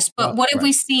have? Yes. But what have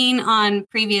we seen on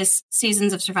previous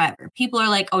seasons of Survivor? People are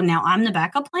like, oh, now I'm the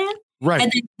backup plan. Right.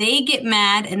 And then they get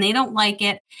mad and they don't like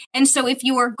it. And so if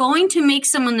you are going to make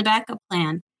someone the backup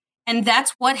plan, and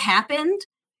that's what happened,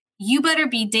 you better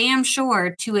be damn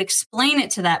sure to explain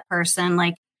it to that person.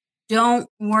 Like, don't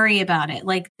worry about it.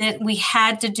 Like that we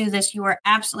had to do this. You are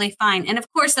absolutely fine. And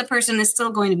of course, the person is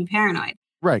still going to be paranoid.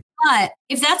 Right. But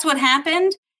if that's what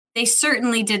happened, they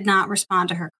certainly did not respond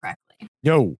to her correctly.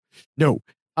 No.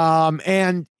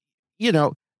 And,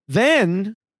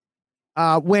 then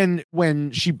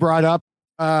when she brought up,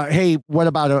 hey, what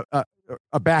about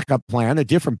a backup plan, a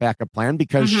different backup plan,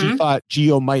 because she thought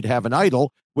Gio might have an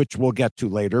idol, which we'll get to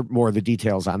later, more of the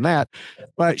details on that.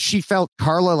 But she felt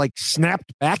Carla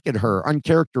snapped back at her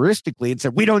uncharacteristically and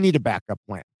said, we don't need a backup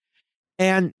plan.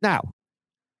 And now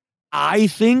I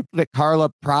think that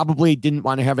Carla probably didn't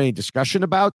want to have any discussion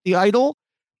about the idol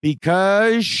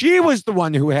because she was the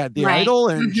one who had the idol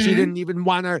and she didn't even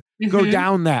want to go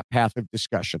down that path of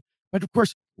discussion. But of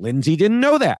course, Lindsay didn't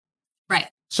know that. Right.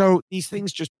 So these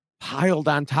things just piled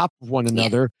on top of one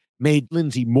another made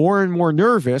Lindsay more and more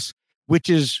nervous, which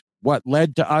is what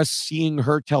led to us seeing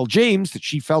her tell James that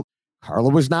she felt Carla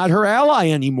was not her ally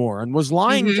anymore and was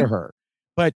lying to her.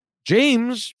 But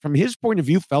James, from his point of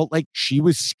view, felt like she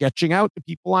was sketching out the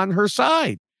people on her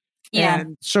side. Yeah.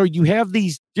 And so you have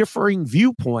these differing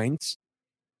viewpoints.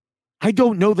 I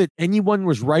don't know that anyone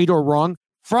was right or wrong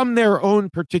from their own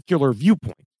particular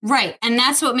viewpoint. Right. And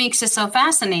that's what makes it so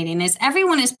fascinating is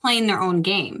everyone is playing their own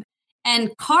game.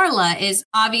 And Carla is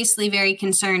obviously very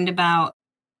concerned about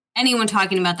anyone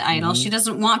talking about the idol. She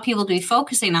doesn't want people to be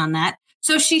focusing on that.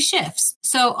 So she shifts.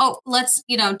 So, let's,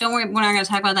 don't worry. We're not going to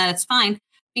talk about that. It's fine.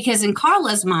 Because in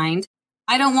Carla's mind,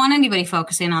 I don't want anybody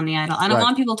focusing on the idol. I don't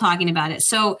want people talking about it.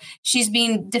 So she's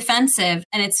being defensive,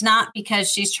 and it's not because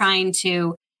she's trying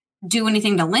to do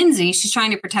anything to Lindsay. She's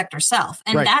trying to protect herself.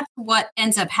 And that's what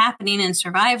ends up happening in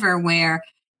Survivor, where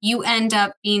you end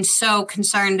up being so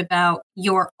concerned about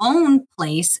your own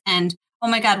place and, oh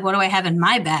my God, what do I have in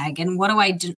my bag? And what do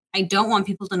I do? I don't want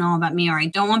people to know about me, or I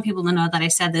don't want people to know that I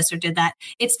said this or did that.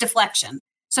 It's deflection.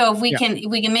 So if we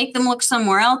can make them look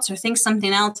somewhere else or think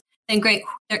something else, then great.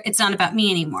 It's not about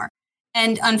me anymore.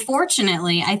 And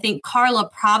unfortunately, I think Carla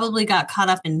probably got caught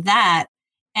up in that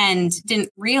and didn't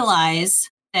realize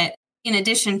that in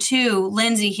addition to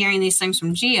Lindsay hearing these things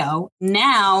from Gio,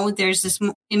 now there's this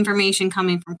information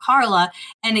coming from Carla,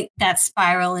 and that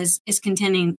spiral is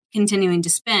continuing to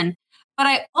spin. But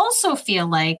I also feel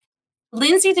like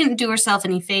Lindsay didn't do herself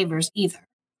any favors either,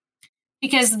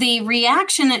 because the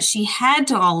reaction that she had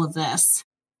to all of this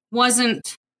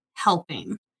wasn't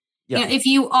helping. Yeah. If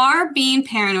you are being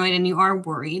paranoid and you are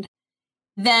worried,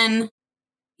 then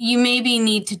you maybe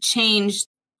need to change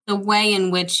the way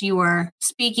in which you are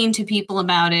speaking to people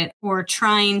about it or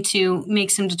trying to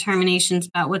make some determinations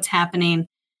about what's happening.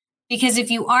 Because if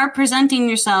you are presenting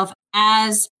yourself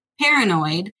as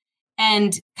paranoid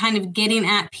and kind of getting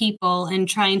at people and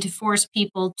trying to force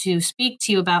people to speak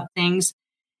to you about things,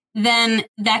 then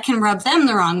that can rub them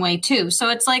the wrong way too. So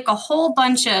it's like a whole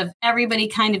bunch of everybody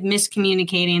kind of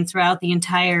miscommunicating throughout the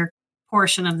entire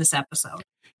portion of this episode.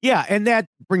 Yeah, and that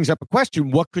brings up a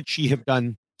question. What could she have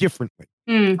done differently?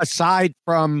 Aside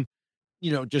from,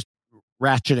 just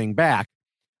ratcheting back.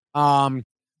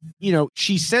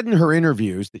 She said in her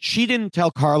interviews that she didn't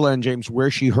tell Carla and James where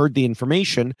she heard the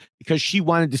information because she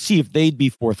wanted to see if they'd be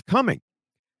forthcoming.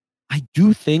 I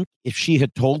do think if she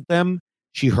had told them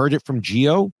she heard it from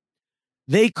Gio,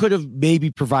 they could have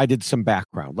maybe provided some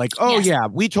background. Like,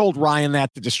 we told Ryan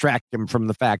that to distract him from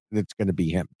the fact that it's going to be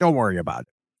him. Don't worry about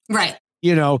it. Right.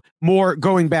 More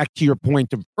going back to your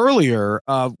point of earlier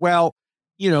of,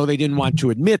 they didn't want to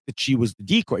admit that she was the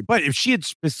decoy. But if she had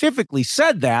specifically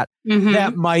said that,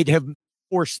 that might have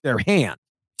forced their hand.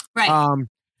 Right.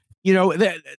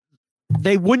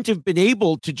 They wouldn't have been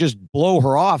able to just blow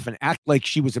her off and act like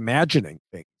she was imagining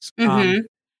things.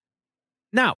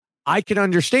 Now, I can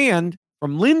understand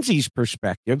from Lindsay's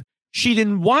perspective, she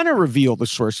didn't want to reveal the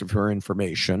source of her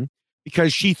information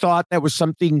because she thought that was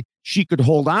something she could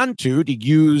hold on to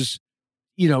use,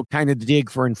 kind of dig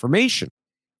for information.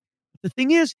 The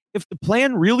thing is, if the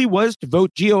plan really was to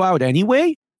vote Gio out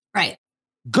anyway, right,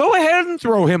 go ahead and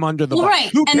throw him under the bus. Right.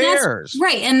 Who cares?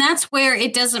 And that's where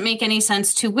it doesn't make any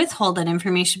sense to withhold that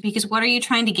information, because what are you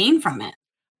trying to gain from it?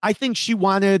 I think she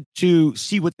wanted to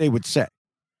see what they would say.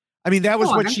 I mean, that was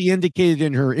what she indicated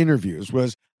in her interviews,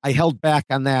 was I held back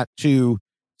on that to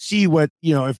see what,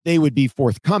 if they would be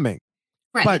forthcoming.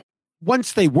 Right. But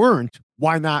once they weren't,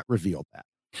 why not reveal that?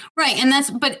 Right.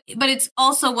 And but it's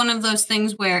also one of those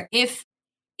things where if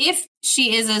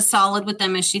she is as solid with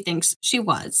them as she thinks she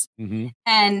was,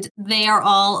 and they are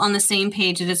all on the same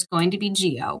page that it's going to be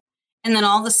Gio, and then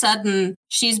all of a sudden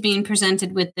she's being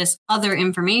presented with this other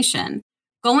information,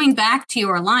 going back to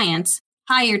your alliance,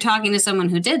 hi, you're talking to someone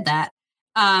who did that.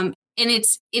 And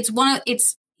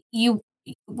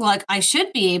I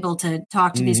should be able to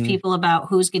talk to these people about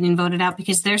who's getting voted out,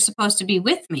 because they're supposed to be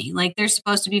with me. Like, they're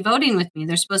supposed to be voting with me.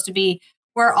 They're supposed to be,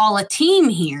 we're all a team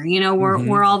here.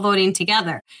 We're all voting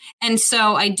together. And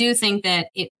so I do think that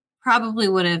it probably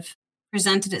would have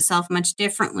presented itself much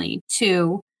differently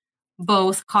to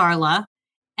both Carla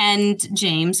and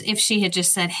James if she had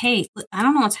just said, hey, I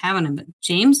don't know what's happening, but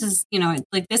James is,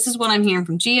 this is what I'm hearing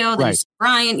from Gio, there's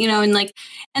Brian,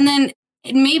 and then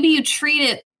maybe you treat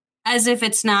it as if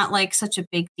it's not like such a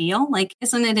big deal. Like,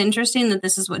 isn't it interesting that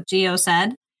this is what Gio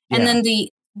said? Yeah. And then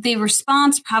the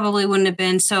response probably wouldn't have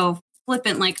been so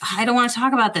flippant, like, I don't want to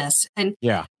talk about this. And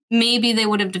maybe they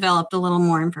would have developed a little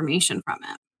more information from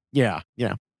it. Yeah.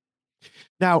 Yeah.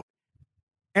 Now,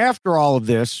 after all of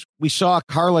this, we saw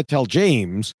Carla tell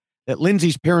James that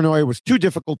Lindsay's paranoia was too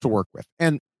difficult to work with.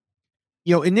 And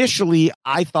initially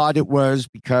I thought it was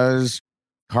because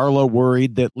Carla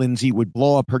worried that Lindsay would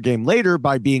blow up her game later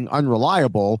by being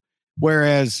unreliable,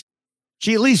 whereas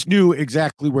she at least knew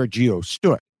exactly where Gio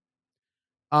stood.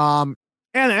 And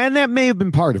that may have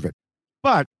been part of it.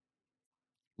 But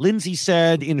Lindsay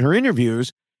said in her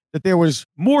interviews that there was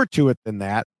more to it than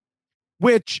that,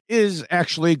 which is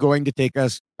actually going to take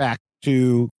us back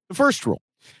to the first rule.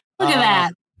 Look at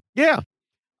that. Yeah.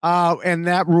 And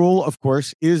that rule, of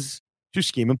course, is to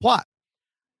scheme and plot.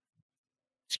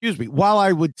 Excuse me. While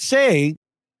I would say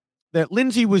that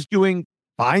Lindsay was doing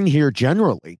fine here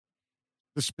generally,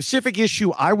 the specific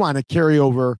issue I want to carry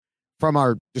over from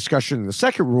our discussion in the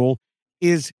second rule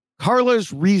is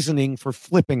Carla's reasoning for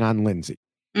flipping on Lindsay.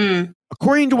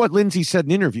 According to what Lindsay said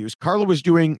in interviews, Carla was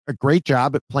doing a great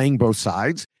job at playing both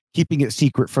sides, keeping it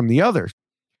secret from the others.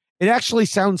 It actually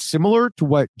sounds similar to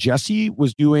what Jesse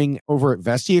was doing over at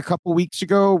Vessi a couple weeks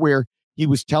ago, where he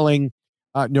was telling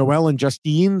Noelle and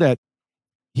Justine that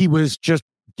he was just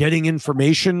getting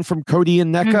information from Cody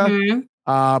and Nneka,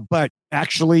 but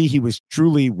actually he was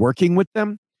truly working with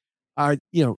them.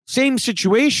 Same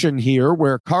situation here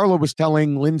where Carla was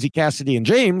telling Lindsay, Cassidy, and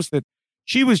James that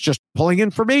she was just pulling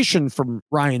information from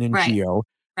Ryan and Gio,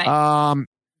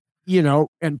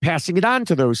 and passing it on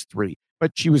to those three.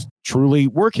 But she was truly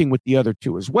working with the other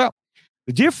two as well.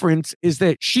 The difference is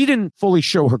that she didn't fully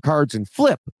show her cards and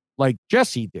flip like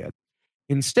Jesse did.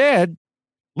 Instead,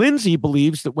 Lindsay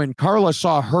believes that when Carla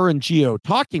saw her and Gio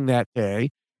talking that day,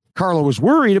 Carla was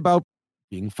worried about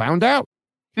being found out.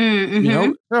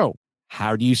 So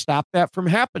how do you stop that from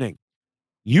happening?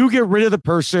 You get rid of the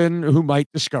person who might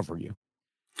discover you.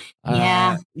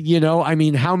 Yeah. How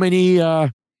many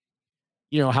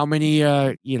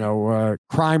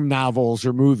crime novels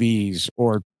or movies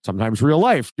or sometimes real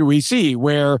life do we see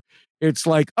where it's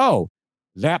like, oh,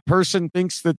 that person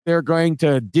thinks that they're going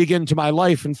to dig into my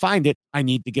life and find it. I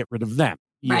need to get rid of them,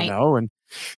 and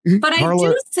but Carla,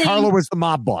 I do think Carla was the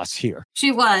mob boss here.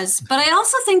 She was, but I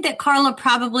also think that Carla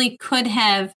probably could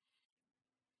have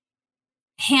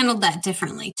handled that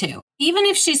differently too. Even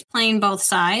if she's playing both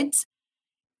sides,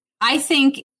 I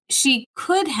think she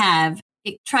could have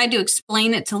tried to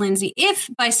explain it to Lindsay. If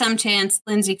by some chance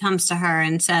Lindsay comes to her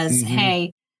and says,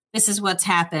 hey, this is what's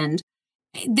happened.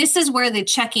 This is where the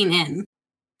checking in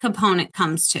component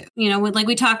comes to, like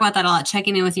we talk about that a lot,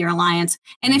 checking in with your alliance.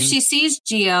 And if she sees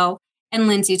Gio and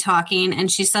Lindsay talking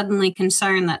and she's suddenly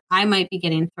concerned that I might be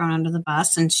getting thrown under the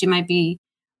bus and she might be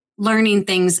learning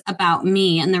things about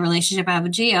me and the relationship I have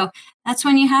with Gio, that's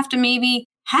when you have to maybe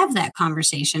have that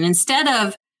conversation instead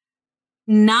of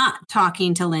not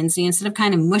talking to Lindsay, instead of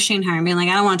kind of mushing her and being like,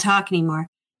 I don't want to talk anymore.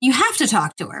 You have to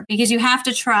talk to her because you have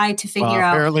to try to figure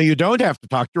out. Apparently you don't have to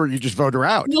talk to her. You just vote her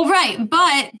out. Well, right.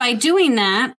 But by doing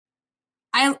that,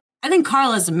 I think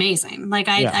Carla's amazing. Like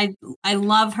I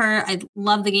love her. I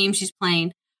love the game she's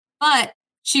playing, but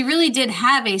she really did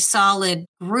have a solid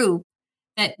group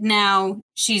that now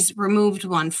she's removed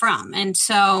one from. And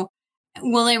so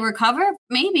will they recover?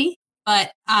 Maybe.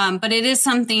 But it is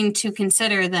something to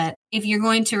consider that if you're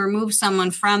going to remove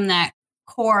someone from that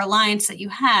core alliance that you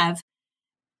have,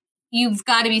 you've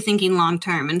got to be thinking long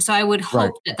term. And so I would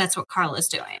hope that that's what Carla's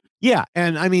doing. Yeah.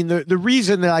 And I mean, the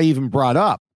reason that I even brought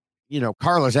up,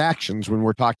 Carla's actions when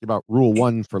we're talking about rule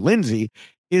 1 for Lindsay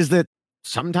is that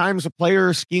sometimes a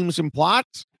player schemes and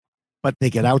plots, but they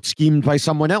get out schemed by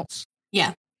someone else.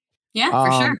 Yeah. Yeah,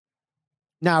 for sure.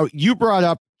 Now, you brought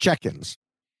up check-ins.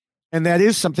 And that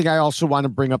is something I also want to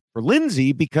bring up for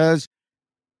Lindsay because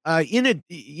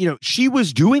she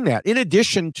was doing that in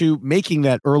addition to making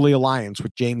that early alliance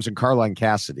with James and Carla and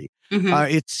Cassidy.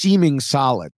 It's seeming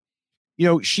solid.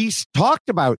 She's talked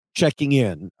about checking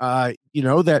in,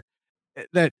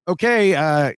 that,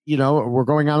 okay, we're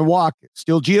going on a walk.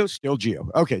 Still Gio.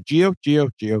 Okay.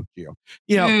 Gio.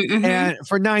 And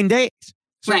for 9 days.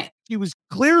 So she was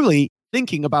clearly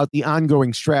thinking about the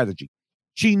ongoing strategy.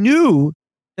 She knew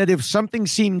that if something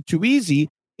seemed too easy,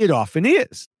 it often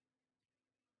is.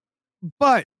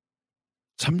 But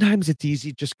sometimes it's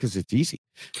easy just because it's easy.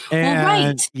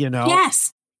 And,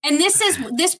 Yes. And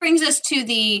this brings us to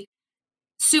the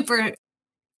super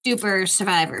duper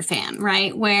Survivor fan,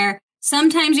 right? Where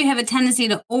sometimes you have a tendency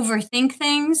to overthink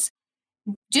things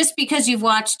just because you've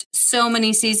watched so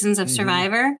many seasons of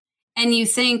Survivor and you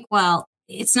think, well,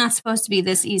 it's not supposed to be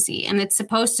this easy and it's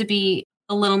supposed to be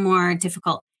a little more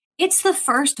difficult. It's the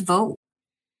first vote.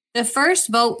 The first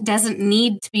vote doesn't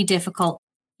need to be difficult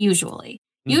usually.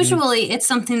 Usually it's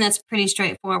something that's pretty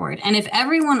straightforward. And if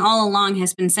everyone all along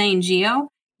has been saying, Gio,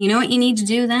 you know what you need to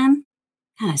do then?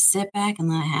 Kind of sit back and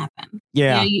let it happen.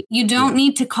 Yeah. You don't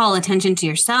need to call attention to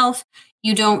yourself.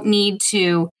 You don't need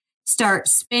to start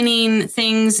spinning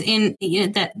things in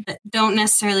that don't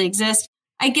necessarily exist.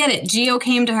 I get it. Gio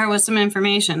came to her with some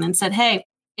information and said, hey,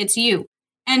 it's you.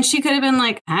 And she could have been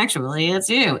like, actually, it's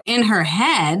you in her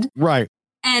head. Right.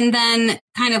 And then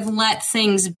kind of let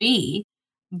things be.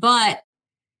 But,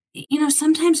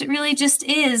 sometimes it really just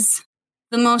is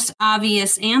the most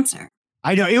obvious answer.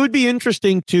 I know. It would be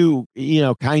interesting to,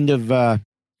 kind of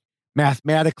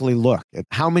mathematically look at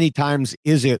how many times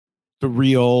is it the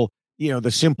real, the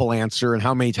simple answer, and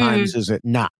how many times is it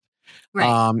not?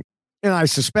 Right. And I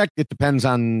suspect it depends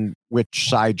on which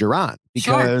side you're on,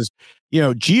 because,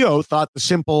 Gio thought the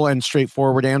simple and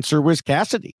straightforward answer was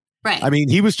Cassidy. Right. I mean,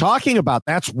 he was talking about,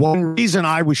 that's one reason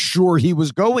I was sure he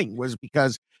was going, was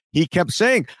because he kept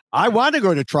saying, I want to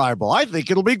go to Tribal. I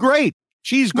think it'll be great.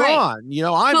 She's gone.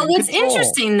 I'm But what's control.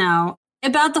 interesting, though,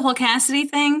 about the whole Cassidy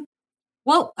thing,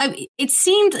 well, it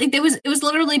seemed like it was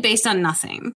literally based on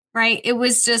nothing, right? It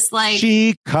was just like,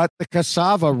 she cut the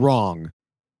cassava wrong.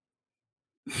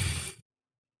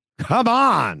 Come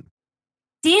on.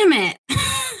 Damn it.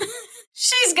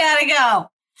 She's got to go.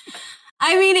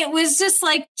 I mean, it was just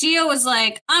like, Gio was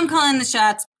like, I'm calling the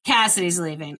shots. Cassidy's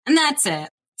leaving. And that's it.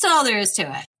 That's all there is to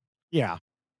it. Yeah.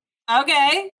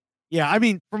 Okay. Yeah. I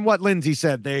mean, from what Lindsay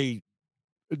said, they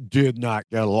did not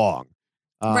get along.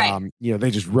 Right. They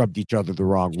just rubbed each other the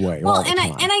wrong way. Well, all the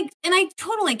time. I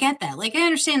totally get that. Like, I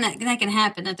understand that can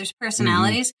happen, that there's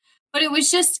personalities, but it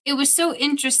was so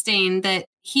interesting that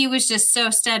he was just so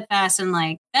steadfast and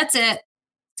like, that's it.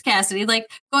 It's Cassidy. Like,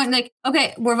 going like,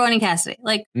 okay, we're voting Cassidy.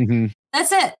 Like,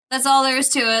 that's it. That's all there is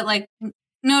to it. Like,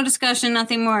 no discussion,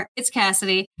 nothing more. It's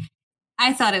Cassidy.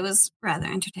 I thought it was rather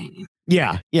entertaining.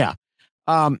 Yeah. Yeah.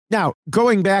 Now,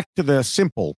 going back to the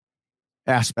simple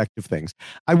aspect of things,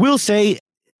 I will say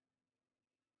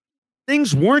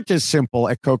things weren't as simple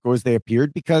at Coco as they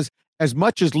appeared, because as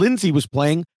much as Lindsay was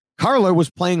playing, Carla was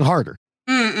playing harder.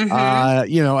 I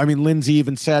mean, Lindsay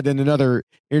even said in another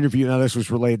interview, now this was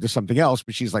related to something else,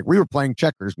 but she's like, we were playing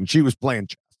checkers and she was playing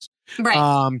chess.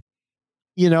 Right.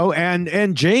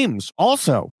 And James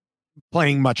also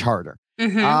playing much harder.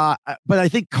 But I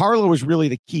think Carla was really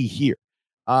the key here.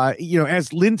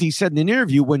 As Lindsay said in an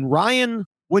interview, when Ryan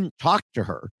wouldn't talk to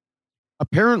her,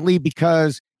 apparently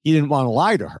because he didn't want to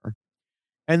lie to her.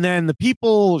 And then the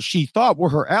people she thought were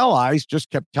her allies just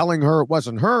kept telling her it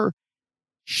wasn't her.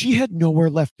 She had nowhere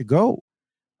left to go.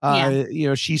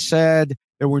 She said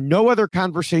there were no other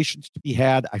conversations to be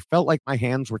had. I felt like my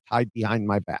hands were tied behind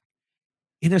my back.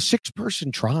 In a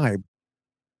 6-person tribe,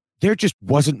 there just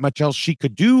wasn't much else she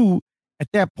could do at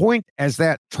that point, as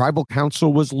that tribal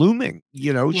council was looming.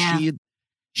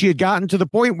 She had gotten to the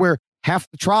point where half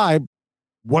the tribe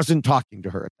wasn't talking to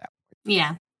her at that point.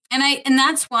 Yeah. And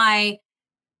that's why,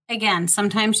 again,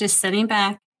 sometimes just sitting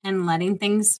back and letting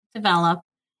things develop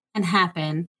and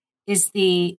happen is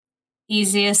the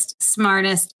easiest,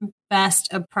 smartest,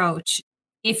 best approach.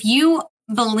 If you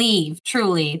believe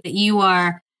truly that you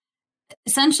are,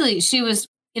 essentially, she was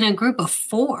in a group of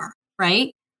 4,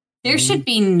 right? There should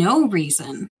be no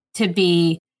reason to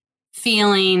be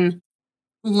feeling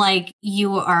like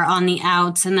you are on the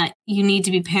outs and that you need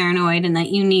to be paranoid and that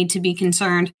you need to be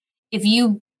concerned. If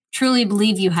you truly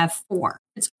believe you have 4,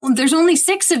 there's only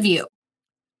 6 of you.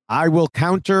 I will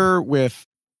counter with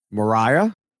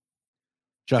Mariah,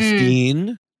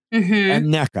 Justine, and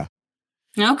NECA.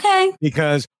 Okay.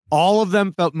 Because all of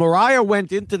them felt, Mariah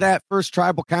went into that first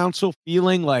tribal council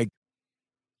feeling like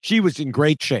she was in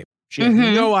great shape. She had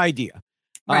no idea.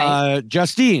 Right.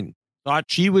 Justine thought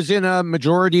she was in a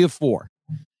majority of 4.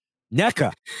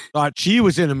 NECA thought she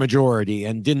was in a majority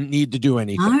and didn't need to do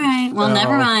anything. All right. Well,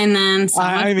 never mind then. So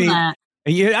I mean,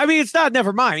 it's not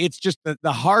never mind. It's just that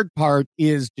the hard part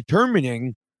is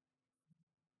determining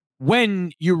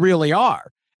when you really are.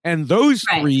 And those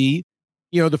 3,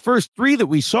 the first 3 that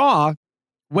we saw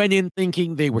went in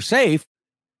thinking they were safe.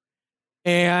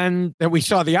 And then we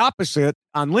saw the opposite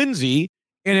on Lindsay,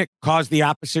 and it caused the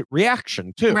opposite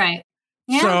reaction too. Right.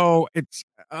 Yeah. So it's,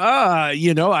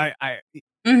 you're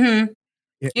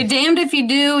damned if you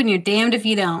do, and you're damned if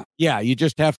you don't. Yeah. You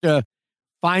just have to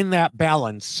find that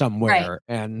balance somewhere. Right.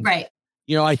 And, right.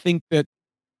 I think that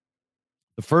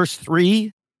the first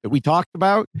 3 that we talked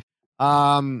about,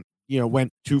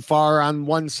 went too far on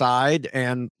one side,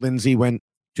 and Lindsay went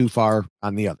too far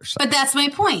on the other side. But that's my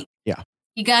point. Yeah.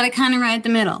 You got to kind of ride the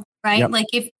middle, right? Yep. Like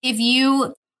if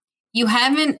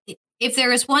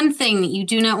there is one thing that you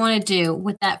do not want to do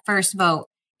with that first vote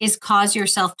is cause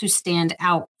yourself to stand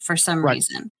out for some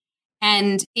reason.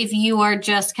 And if you are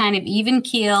just kind of even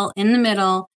keel in the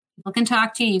middle, people can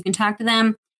talk to you, you can talk to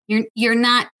them. You're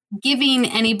not giving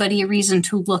anybody a reason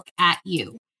to look at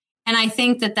you. And I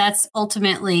think that that's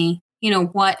ultimately,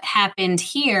 what happened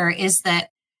here is that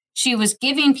she was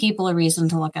giving people a reason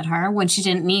to look at her when she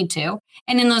didn't need to.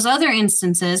 And in those other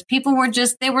instances, people were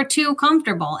they were too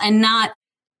comfortable and not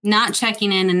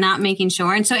checking in and not making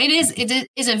sure. And so it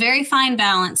is a very fine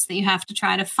balance that you have to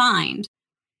try to find.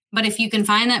 But if you can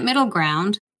find that middle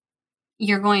ground,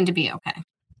 you're going to be okay.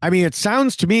 I mean, it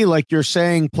sounds to me like you're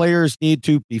saying players need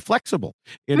to be flexible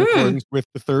in accordance with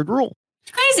the third rule.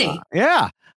 It's crazy. Yeah.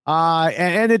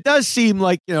 And it does seem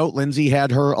like, Lindsay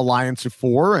had her alliance of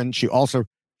 4, and she also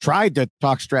tried to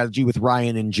talk strategy with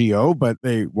Ryan and Gio, but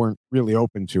they weren't really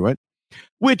open to it,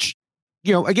 which,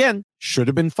 again, should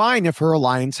have been fine if her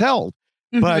alliance held.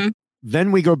 Mm-hmm. But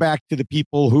then we go back to the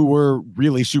people who were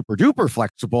really super duper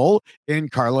flexible in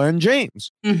Carla and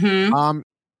James. Mm-hmm.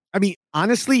 I mean,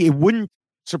 honestly, it wouldn't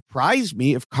surprise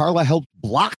me if Carla helped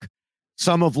block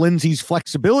some of Lindsay's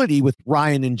flexibility with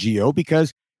Ryan and Gio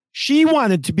because she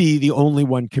wanted to be the only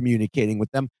one communicating with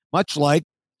them, much like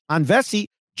on Vessi,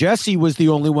 Jesse was the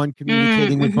only one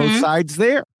communicating with both sides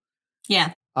there.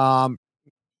 Yeah. And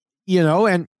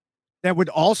that would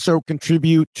also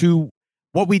contribute to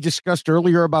what we discussed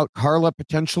earlier about Carla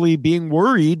potentially being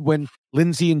worried when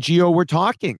Lindsay and Gio were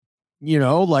talking,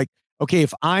 okay,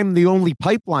 if I'm the only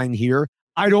pipeline here,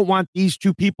 I don't want these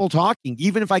two people talking,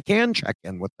 even if I can check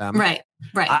in with them. Right.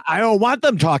 I don't want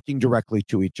them talking directly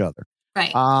to each other.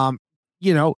 Right.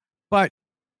 But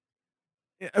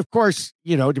of course,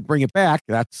 to bring it back,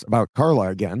 that's about Carla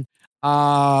again.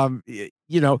 I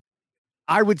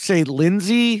would say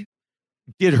Lindsay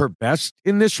did her best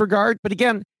in this regard. But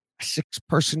again, a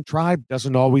 6-person tribe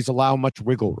doesn't always allow much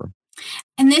wiggle room.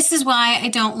 And this is why I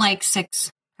don't like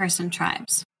 6-person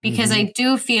tribes, because I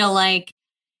do feel like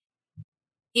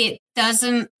it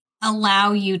doesn't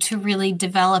allow you to really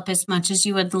develop as much as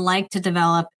you would like to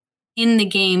develop in the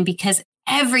game, because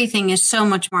everything is so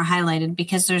much more highlighted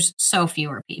because there's so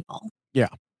fewer people. Yeah.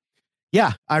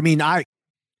 Yeah. I mean,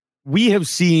 we have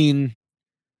seen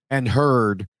and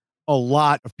heard a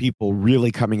lot of people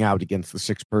really coming out against the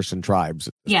 6-person tribes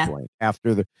at this point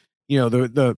after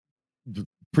the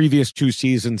previous 2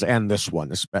 seasons and this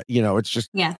one. It's just,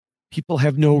 people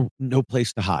have no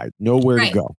place to hide, nowhere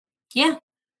to go. Yeah.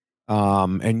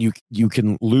 And you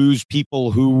can lose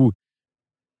people who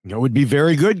would be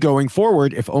very good going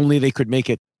forward if only they could make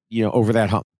it, over that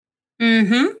hump.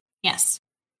 Mm-hmm. Yes.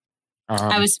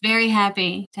 I was very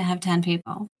happy to have 10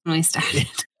 people when we started.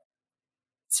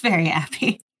 It's very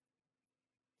happy.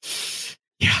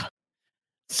 Yeah.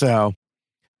 So,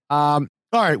 all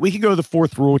right, we can go to the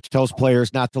 4th rule, which tells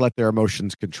players not to let their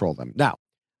emotions control them. Now,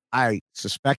 I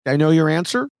suspect I know your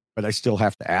answer, but I still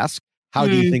have to ask, how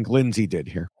do you think Lindsay did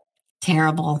here?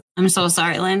 Terrible. I'm so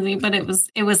sorry, Lindsay, but it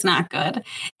was not good.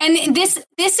 And this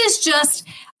is just,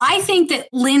 I think that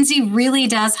Lindsay really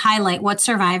does highlight what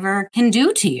Survivor can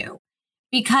do to you,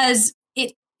 because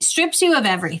it strips you of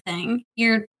everything.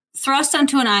 You're thrust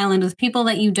onto an island with people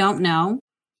that you don't know.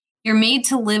 You're made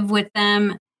to live with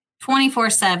them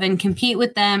 24/7, compete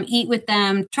with them, eat with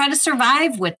them, try to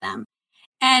survive with them.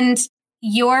 And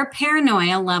your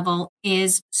paranoia level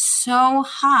is so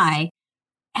high.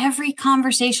 Every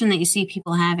conversation that you see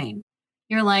people having,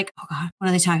 you're like, oh God, what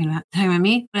are they talking about? Talking about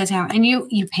me? What are they talking about? And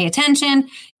you pay attention.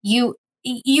 You're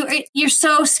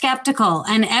so skeptical,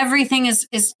 and everything is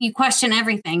you question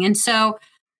everything. And so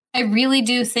I really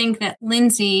do think that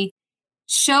Lindsay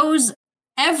shows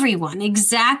everyone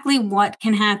exactly what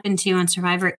can happen to you on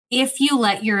Survivor if you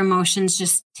let your emotions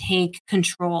just take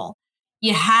control.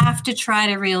 You have to try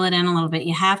to reel it in a little bit.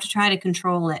 You have to try to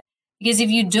control it, because if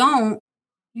you don't,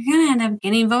 you're going to end up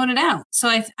getting voted out. So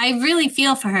I really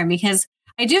feel for her, because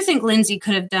I do think Lindsay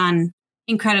could have done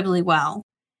incredibly well,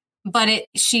 but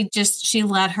she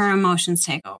let her emotions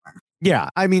take over. Yeah.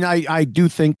 I mean, I do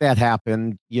think that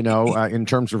happened, in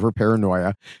terms of her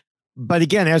paranoia. But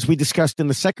again, as we discussed in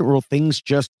the second rule, things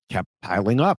just kept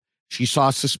piling up. She saw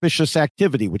suspicious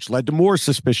activity, which led to more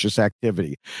suspicious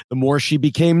activity. The more she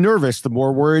became nervous, the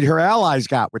more worried her allies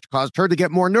got, which caused her to get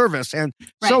more nervous, and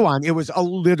so on. It was a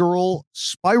literal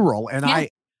spiral. And I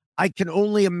can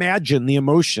only imagine the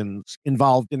emotions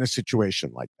involved in a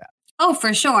situation like that. Oh,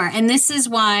 for sure. And this is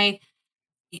why,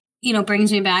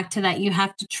 brings me back to that. You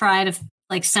have to try to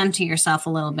center yourself a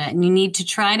little bit, and you need to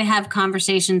try to have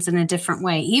conversations in a different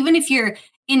way. Even if you're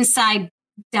inside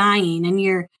dying and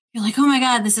you're like, oh my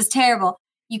God, this is terrible.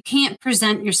 You can't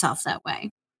present yourself that way.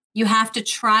 You have to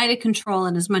try to control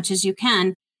it as much as you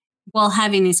can while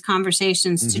having these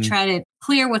conversations to try to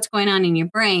clear what's going on in your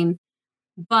brain.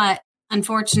 But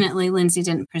unfortunately, Lindsay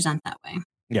didn't present that way.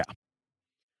 Yeah.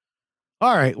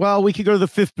 All right. Well, we could go to the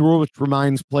 5th rule, which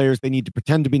reminds players they need to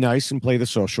pretend to be nice and play the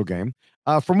social game.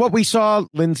 From what we saw,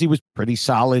 Lindsay was pretty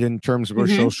solid in terms of her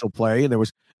social play. There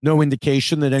was no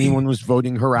indication that anyone was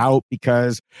voting her out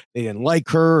because they didn't like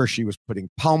her, or she was putting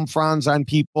palm fronds on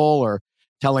people, or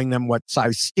telling them what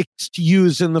size sticks to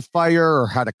use in the fire, or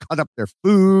how to cut up their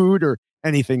food, or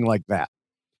anything like that.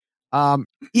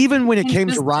 Even when it came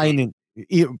to Ryan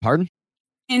and pardon?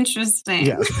 Interesting.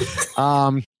 Yes.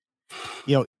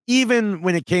 Even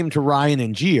when it came to Ryan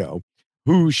and Gio,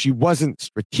 who she wasn't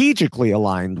strategically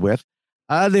aligned with,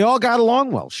 they all got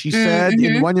along well. She said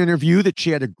in one interview that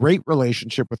she had a great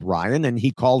relationship with Ryan, and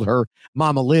he called her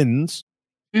Mama Linz.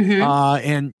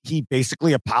 And he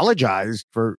basically apologized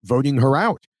for voting her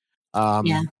out.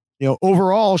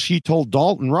 Overall, she told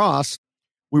Dalton Ross,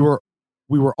 we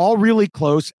were all really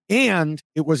close, and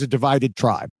it was a divided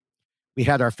tribe. We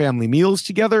had our family meals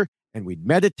together, and we'd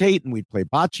meditate, and we'd play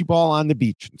bocce ball on the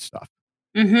beach and stuff.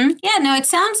 Yeah, no, it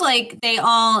sounds like they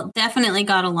all definitely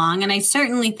got along. And I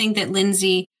certainly think that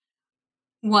Lindsay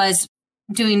was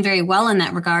doing very well in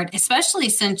that regard, especially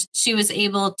since she was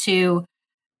able to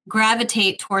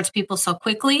gravitate towards people so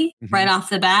quickly right off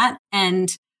the bat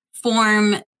and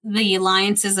form the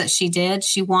alliances that she did.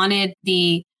 She wanted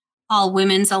the all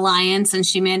women's alliance, and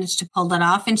she managed to pull that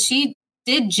off. And she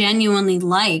did genuinely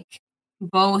like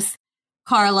both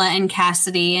Carla and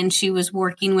Cassidy, and she was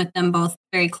working with them both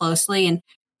very closely and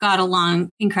got along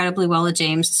incredibly well with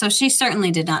James. So she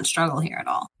certainly did not struggle here at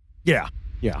all. Yeah.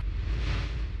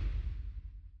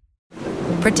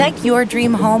 Protect your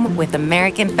dream home with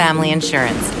American Family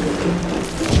Insurance.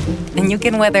 And you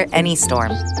can weather any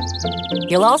storm.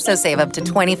 You'll also save up to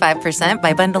 25%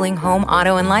 by bundling home,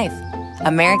 auto, and life.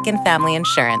 American Family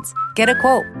Insurance. Get a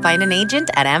quote. Find an agent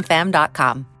at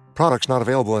amfam.com. Products not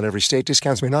available in every state.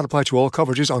 Discounts may not apply to all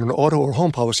coverages on an auto or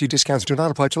home policy. Discounts do not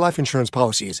apply to life insurance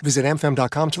policies. Visit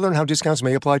amfam.com to learn how discounts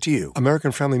may apply to you.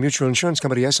 American Family Mutual Insurance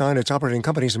Company, SI, and its operating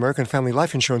companies, American Family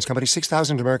Life Insurance Company,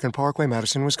 6000 American Parkway,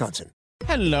 Madison, Wisconsin.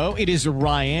 Hello, it is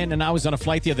Ryan, and I was on a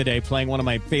flight the other day playing one of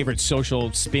my favorite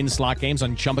social spin slot games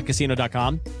on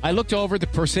ChumbaCasino.com. I looked over at the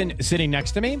person sitting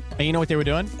next to me, and you know what they were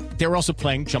doing? They were also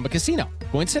playing Chumba Casino.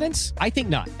 Coincidence? I think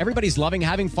not. Everybody's loving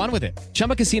having fun with it.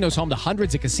 Chumba Casino is home to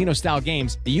hundreds of casino-style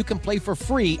games that you can play for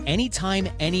free anytime,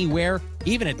 anywhere,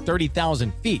 even at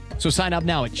 30,000 feet. So sign up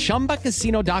now at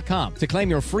ChumbaCasino.com to claim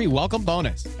your free welcome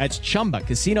bonus. That's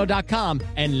ChumbaCasino.com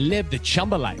and live the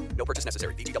Chumba life. No purchase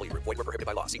necessary. VGW. Void where prohibited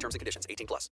by law. See terms and conditions.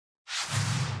 18+.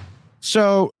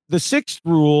 So the sixth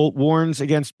rule warns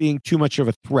against being too much of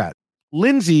a threat.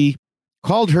 Lindsay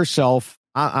called herself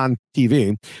on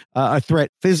TV a threat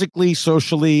physically,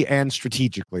 socially, and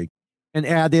strategically, and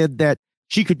added that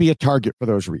she could be a target for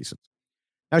those reasons.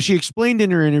 Now, she explained in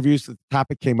her interviews that the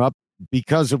topic came up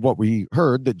because of what we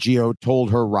heard, that Gio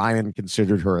told her Ryan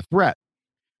considered her a threat,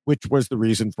 which was the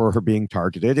reason for her being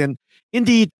targeted. And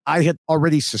indeed, I had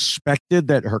already suspected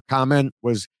that her comment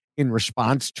was in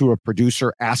response to a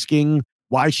producer asking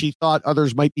why she thought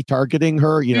others might be targeting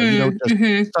her. You don't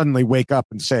just suddenly wake up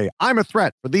and say, I'm a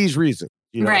threat for these reasons.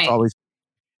 It's always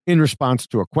in response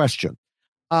to a question.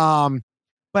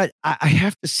 But I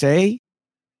have to say,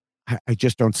 I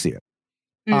just don't see it.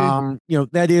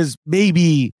 That is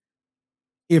maybe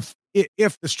if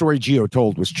the story Gio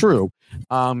told was true,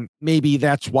 maybe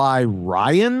that's why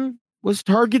Ryan was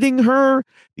targeting her,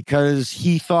 because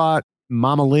he thought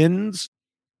Mama Linz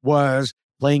was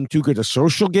playing too good a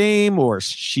social game, or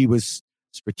she was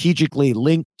strategically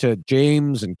linked to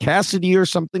James and Cassidy or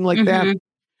something like that.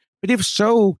 But if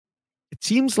so, it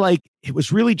seems like it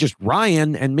was really just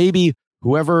Ryan and maybe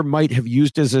whoever might have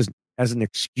used as an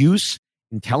excuse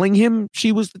in telling him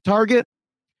she was the target.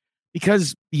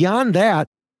 Because beyond that,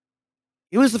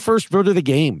 it was the first vote of the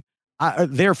game,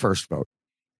 their first vote.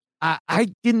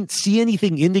 I didn't see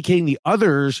anything indicating the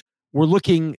others were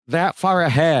looking that far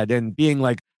ahead and being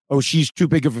like, oh, she's too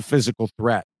big of a physical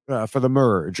threat for the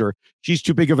merge, or she's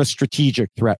too big of a strategic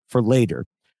threat for later.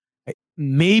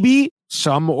 Maybe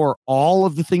some or all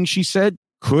of the things she said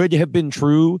could have been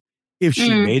true if she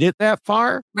made it that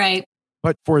far. Right.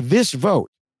 But for this vote,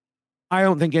 I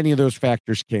don't think any of those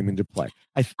factors came into play.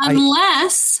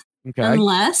 Unless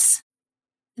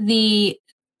the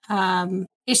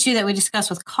issue that we discussed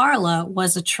with Carla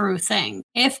was a true thing.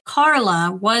 If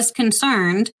Carla was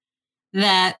concerned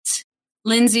that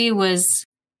Lindsay was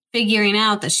figuring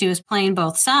out that she was playing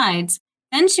both sides,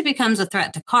 then she becomes a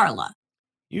threat to Carla.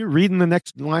 You're reading the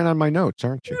next line on my notes,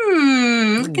 aren't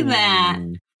you? Look at that.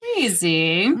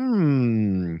 Easy.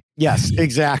 Yes,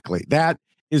 exactly. That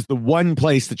is the one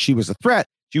place that she was a threat.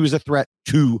 She was a threat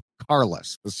to Carla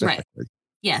specifically. Right.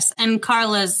 Yes. And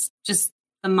Carla's just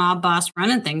the mob boss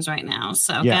running things right now.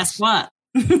 So guess what?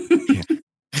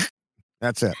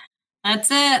 That's it.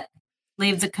 That's it.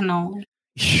 Leave the cannoli.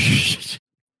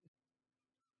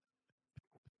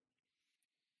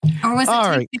 Or was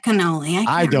it take the cannoli?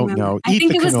 I don't remember. know. I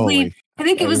think it was cannoli. leave. I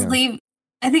think it was leave.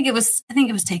 I think it was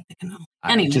take the cannoli.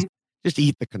 Anyway. Just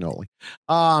eat the cannoli.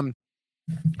 All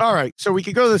right. So we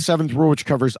could go to the seventh rule, which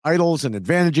covers idols and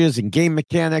advantages and game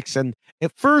mechanics. And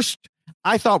at first,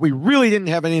 I thought we really didn't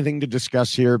have anything to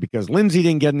discuss here because Lindsay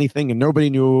didn't get anything and nobody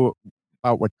knew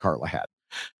about what Carla had.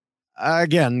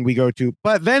 Again,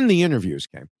 but then the interviews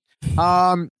came.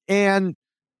 And,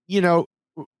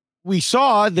 we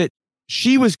saw that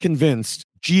she was convinced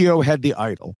Gio had the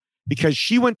idol because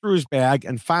she went through his bag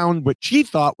and found what she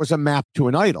thought was a map to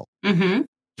an idol. Mm-hmm.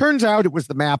 Turns out it was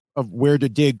the map of where to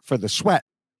dig for the sweat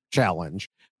challenge,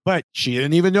 but she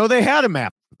didn't even know they had a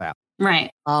map for that.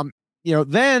 Right.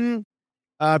 Then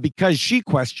because she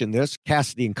questioned this,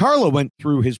 Cassidy and Carla went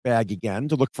through his bag again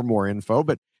to look for more info,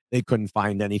 but they couldn't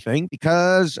find anything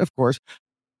because, of course,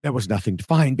 there was nothing to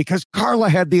find because Carla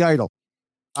had the idol.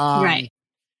 Right.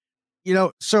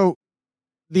 So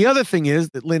the other thing is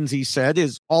that Lindsay said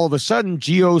is all of a sudden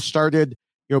Gio started,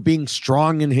 being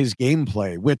strong in his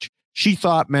gameplay, which she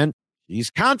thought meant he's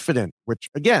confident, which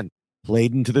again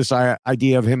played into this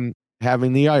idea of him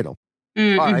having the idol.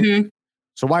 Mm-hmm. All right.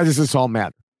 So why does this all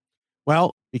matter?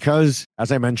 Well, because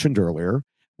as I mentioned earlier,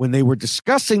 when they were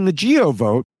discussing the Gio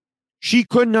vote, she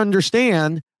couldn't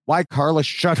understand why Carla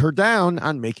shut her down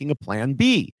on making a plan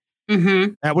B.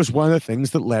 Mm-hmm. That was one of the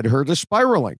things that led her to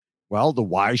spiraling. Well, the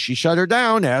why she shut her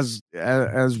down, as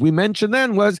we mentioned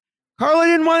then, was Carla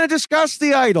didn't want to discuss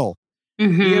the idol.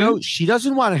 Mm-hmm. She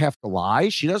doesn't want to have to lie.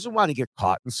 She doesn't want to get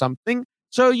caught in something.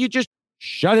 So you just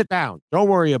shut it down. Don't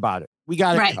worry about it. We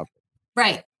got it covered.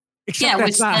 Right. Except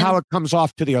that's not how it comes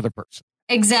off to the other person.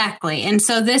 Exactly. And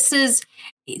so this is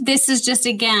just,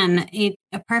 again, a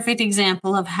perfect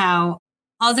example of how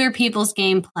other people's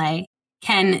gameplay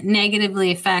can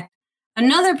negatively affect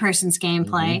another person's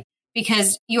gameplay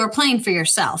because you are playing for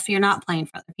yourself. You're not playing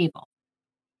for other people.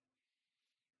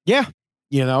 Yeah.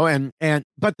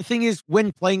 But the thing is,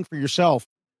 when playing for yourself,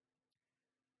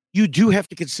 you do have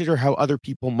to consider how other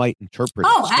people might interpret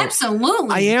it. Oh,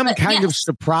 absolutely. I am kind of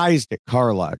surprised at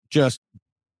Carla just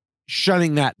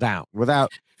shutting that down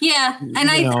without. Yeah. And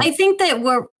I think that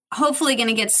we're hopefully going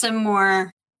to get some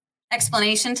more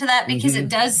explanation to that because it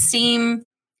does seem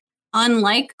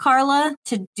unlike Carla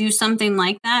to do something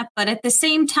like that. But at the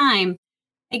same time,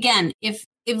 again, if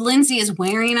Lindsay is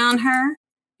wearing on her,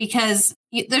 because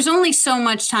there's only so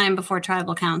much time before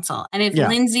tribal council. And if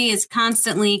Lindsay is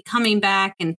constantly coming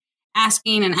back and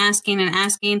asking and asking and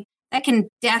asking, that can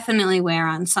definitely wear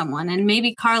on someone. And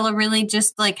maybe Carla really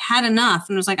just had enough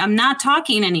and was like, I'm not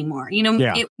talking anymore.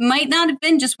 It might not have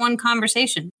been just one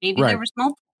conversation. Maybe there was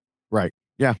multiple. Right.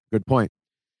 Yeah. Good point.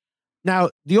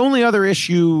 Now, the only other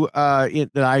issue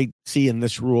that I see in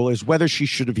this rule is whether she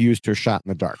should have used her shot in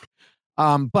the dark.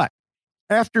 But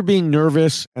after being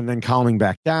nervous and then calming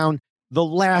back down, the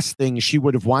last thing she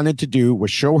would have wanted to do was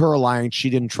show her alliance she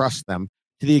didn't trust them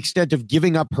to the extent of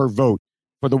giving up her vote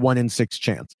for the 1 in 6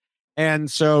 chance. And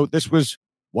so this was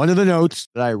one of the notes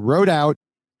that I wrote out.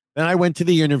 Then I went to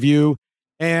the interview.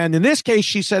 And in this case,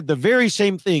 she said the very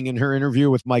same thing in her interview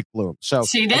with Mike Bloom. So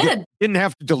she did. Didn't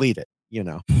have to delete it,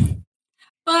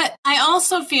 But I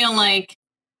also feel like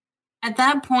at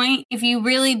that point, if you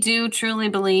really do truly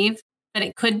believe that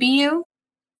it could be you,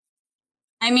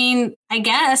 I mean, I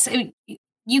guess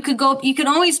you could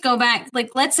always go back.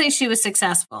 Let's say she was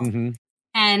successful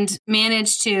and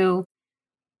managed to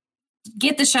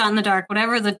get the shot in the dark,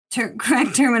 whatever the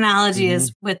correct terminology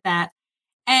is with that,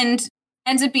 and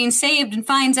ends up being saved and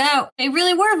finds out they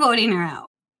really were voting her out.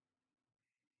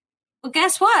 Well,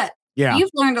 guess what? Yeah.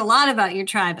 You've learned a lot about your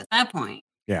tribe at that point.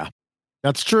 Yeah,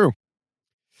 that's true.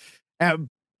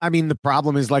 I mean, the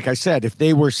problem is, like I said, if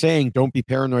they were saying, don't be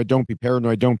paranoid, don't be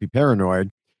paranoid, don't be paranoid,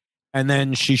 and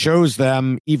then she shows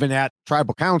them, even at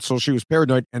tribal council, she was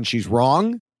paranoid and she's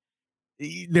wrong,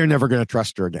 they're never going to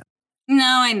trust her again. No,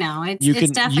 I know. It's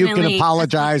definitely... You can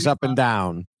apologize up and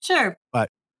down. Sure. But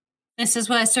this is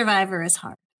why Survivor is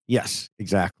hard. Yes,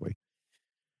 exactly.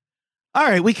 All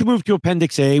right, we can move to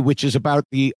Appendix A, which is about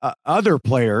the other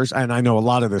players. And I know a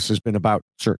lot of this has been about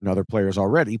certain other players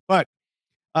already, but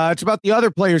it's about the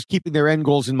other players keeping their end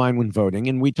goals in mind when voting.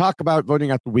 And we talk about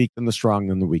voting out the weak, then the strong,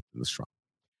 then the weak, then the strong.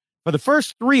 For the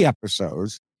first 3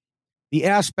 episodes, the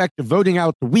aspect of voting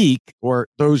out the weak, or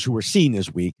those who were seen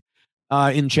as weak,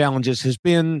 in challenges has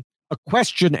been a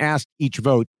question asked each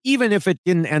vote, even if it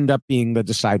didn't end up being the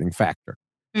deciding factor.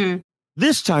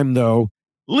 This time, though,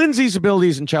 Lindsay's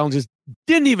abilities and challenges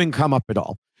didn't even come up at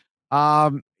all.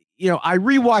 I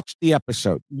rewatched the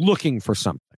episode looking for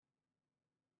something.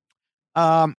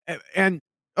 And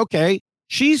okay,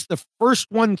 she's the first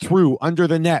one through under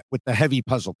the net with the heavy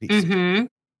puzzle pieces. Mm-hmm.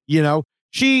 You know,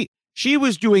 she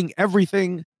was doing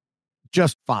everything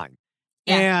just fine.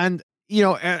 Yeah. And, you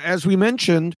know, as we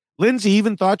mentioned, Lindsay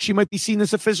even thought she might be seen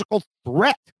as a physical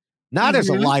threat, not as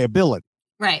a liability.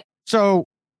 Right. So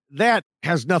that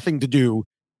has nothing to do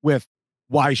with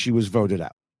why she was voted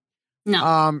out.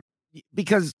 No.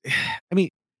 Because, I mean,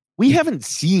 we haven't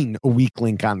seen a weak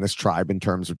link on this tribe in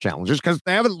terms of challengers because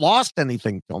they haven't lost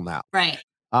anything till now. Right.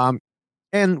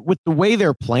 And with the way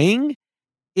they're playing,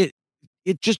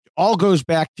 it just all goes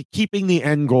back to keeping the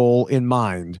end goal in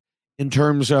mind in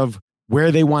terms of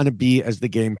where they want to be as the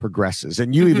game progresses.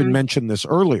 And you even mentioned this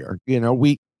earlier. You know,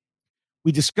 we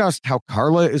discussed how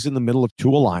Carla is in the middle of two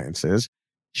alliances.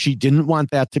 She didn't want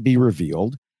that to be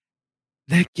revealed.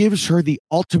 That gives her the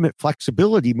ultimate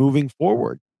flexibility moving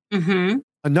forward. Mm-hmm.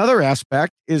 Another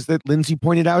aspect is that Lindsay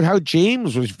pointed out how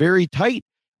James was very tight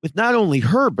with not only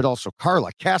her, but also Carla,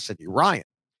 Cassidy, Ryan.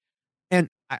 And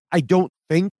I don't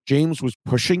think James was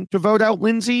pushing to vote out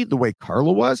Lindsay the way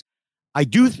Carla was. I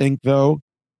do think, though,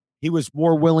 he was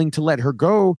more willing to let her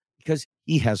go because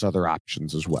he has other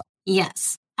options as well.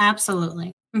 Yes,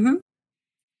 absolutely. Mm-hmm.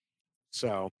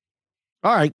 So,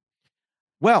 all right.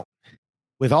 Well,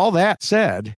 with all that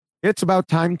said, it's about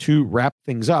time to wrap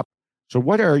things up. So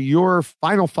what are your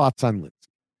final thoughts on Lindsay?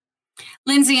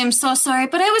 Lindsay, I'm so sorry,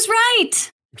 but I was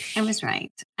right. I was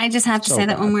right. I just have to say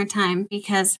that one more time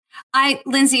because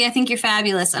Lindsay, I think you're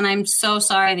fabulous. And I'm so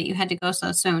sorry that you had to go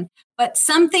so soon. But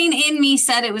something in me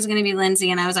said it was going to be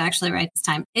Lindsay, and I was actually right this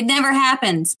time. It never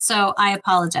happens. So I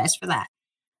apologize for that.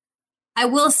 I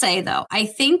will say, though, I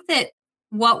think that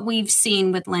what we've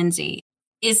seen with Lindsay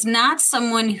is not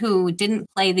someone who didn't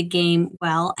play the game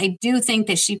well. I do think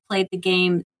that she played the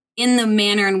game in the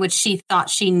manner in which she thought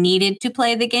she needed to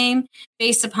play the game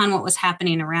based upon what was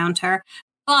happening around her.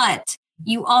 But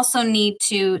you also need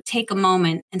to take a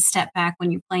moment and step back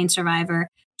when you're playing Survivor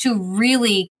to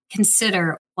really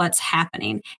consider what's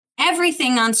happening.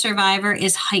 Everything on Survivor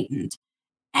is heightened.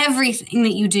 Everything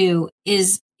that you do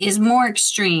is more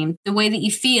extreme. The way that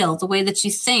you feel, the way that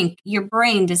you think, your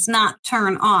brain does not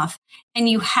turn off. And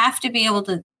you have to be able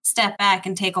to step back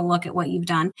and take a look at what you've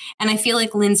done. And I feel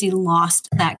like Lindsay lost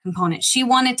that component. She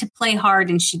wanted to play hard,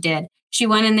 and she did. She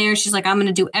went in there. She's like, I'm going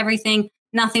to do everything.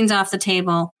 Nothing's off the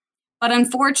table. But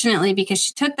unfortunately, because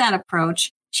she took that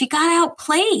approach, she got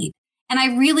outplayed. And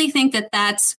I really think that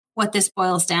that's what this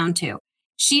boils down to.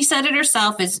 She said it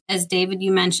herself, as David,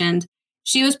 you mentioned.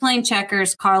 She was playing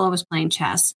checkers. Carla was playing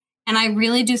chess. And I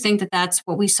really do think that that's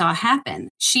what we saw happen.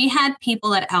 She had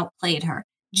people that outplayed her.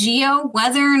 Gio,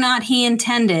 whether or not he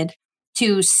intended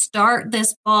to start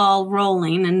this ball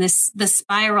rolling and the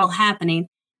spiral happening,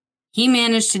 he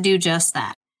managed to do just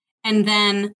that. And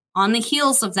then on the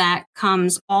heels of that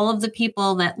comes all of the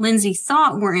people that Lindsay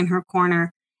thought were in her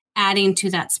corner adding to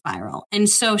that spiral. And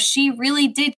so she really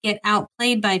did get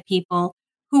outplayed by people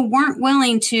who weren't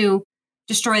willing to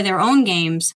destroy their own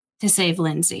games to save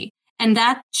Lindsay. And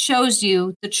that shows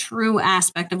you the true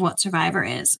aspect of what Survivor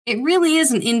is. It really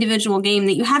is an individual game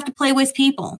that you have to play with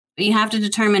people, but you have to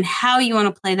determine how you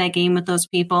want to play that game with those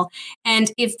people.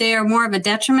 And if they're more of a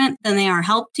detriment than they are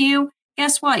help to you,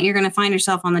 guess what? You're going to find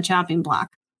yourself on the chopping block.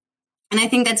 And I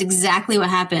think that's exactly what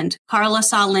happened. Carla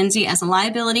saw Lindsay as a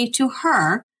liability to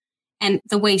her and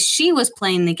the way she was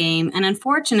playing the game. And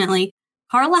unfortunately,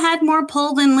 Carla had more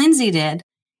pull than Lindsay did.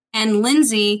 And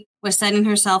Lindsay was setting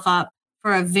herself up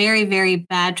for a very, very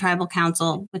bad tribal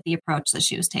council with the approach that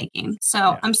she was taking. So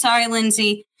yeah. I'm sorry,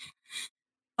 Lindsay,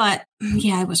 but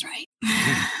yeah, I was right.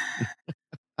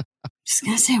 Just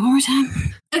going to say it one more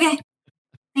time. Okay.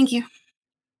 Thank you.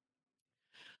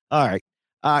 All right.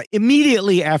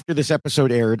 Immediately after this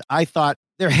episode aired, I thought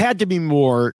there had to be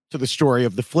more to the story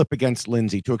of the flip against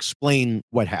Lindsay to explain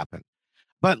what happened.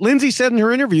 But Lindsay said in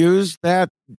her interviews that,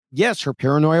 yes, her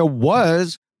paranoia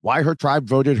was why her tribe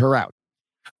voted her out.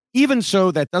 Even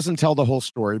so, that doesn't tell the whole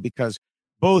story because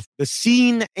both the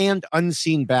seen and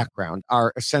unseen background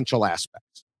are essential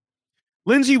aspects.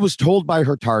 Lindsay was told by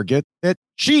her target that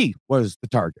she was the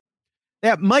target.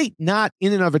 That might not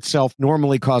in and of itself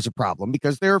normally cause a problem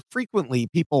because there are frequently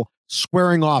people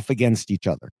squaring off against each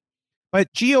other. But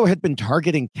Gio had been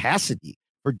targeting Cassidy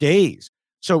for days.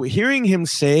 So hearing him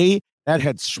say that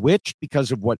had switched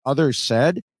because of what others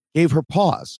said gave her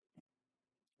pause.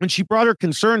 When she brought her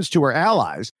concerns to her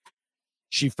allies,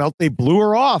 she felt they blew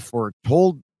her off or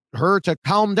told her to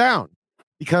calm down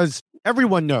because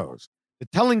everyone knows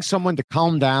that telling someone to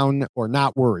calm down or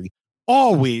not worry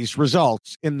always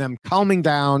results in them calming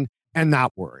down and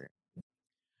not worrying.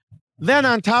 Then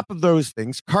on top of those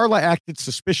things, Carla acted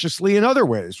suspiciously in other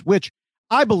ways, which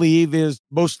I believe is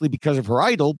mostly because of her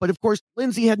idol, but of course,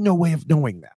 Lindsay had no way of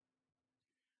knowing that.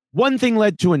 One thing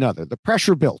led to another. The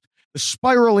pressure built, the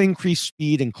spiral increased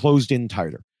speed and closed in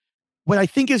tighter. What I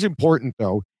think is important,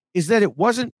 though, is that it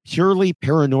wasn't purely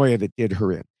paranoia that did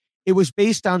her in. It was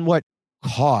based on what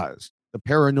caused the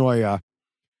paranoia,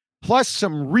 plus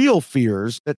some real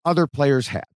fears that other players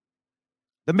had.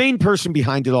 The main person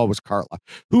behind it all was Carla,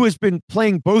 who has been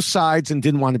playing both sides and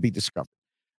didn't want to be discovered.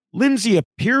 Lindsay,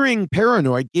 appearing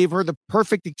paranoid, gave her the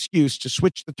perfect excuse to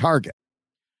switch the target.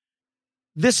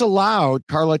 This allowed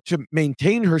Carla to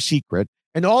maintain her secret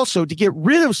and also to get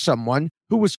rid of someone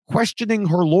who was questioning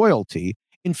her loyalty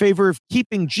in favor of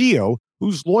keeping Gio,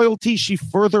 whose loyalty she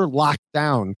further locked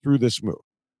down through this move.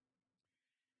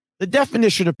 The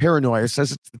definition of paranoia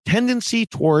says it's the tendency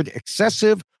toward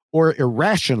excessive or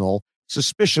irrational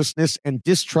suspiciousness and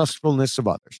distrustfulness of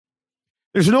others.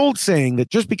 There's an old saying that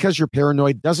just because you're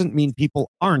paranoid doesn't mean people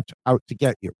aren't out to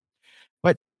get you.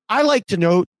 But I like to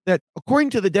note that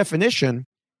according to the definition,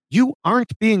 you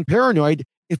aren't being paranoid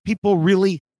if people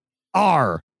really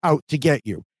are out to get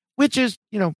you, which is,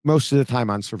 most of the time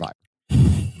on Survivor.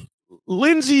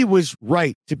 Lindsay was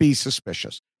right to be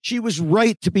suspicious. She was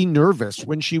right to be nervous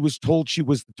when she was told she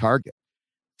was the target.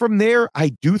 From there,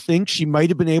 I do think she might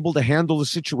have been able to handle the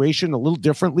situation a little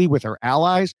differently with her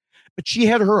allies, but she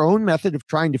had her own method of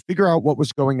trying to figure out what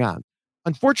was going on.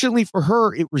 Unfortunately for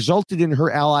her, it resulted in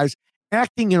her allies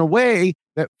acting in a way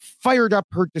that fired up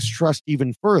her distrust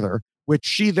even further, which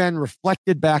she then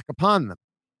reflected back upon them.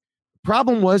 The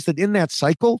problem was that in that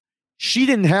cycle, she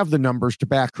didn't have the numbers to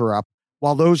back her up,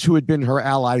 while those who had been her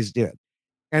allies did.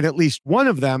 And at least one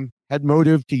of them had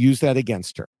motive to use that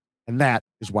against her. And that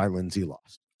is why Lindsay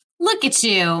lost. Look at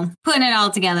you, putting it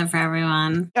all together for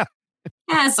everyone. Yeah.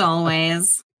 As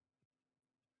always.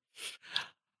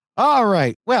 All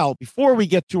right. Well, before we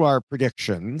get to our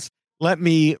predictions, let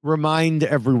me remind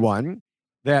everyone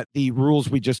that the rules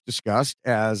we just discussed,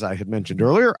 as I had mentioned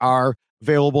earlier, are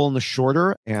available in the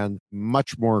shorter and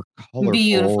much more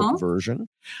colorful version.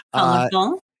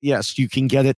 Colorful. Yes, you can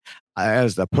get it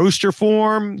as the poster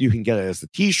form. You can get it as the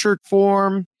t-shirt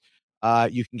form.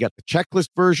 You can get the checklist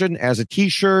version as a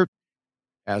t-shirt,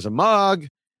 as a mug.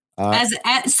 As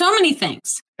so many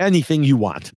things. Anything you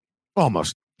want.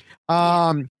 Almost.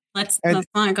 Let's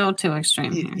not go too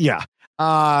extreme here. Yeah.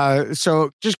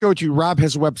 So just go to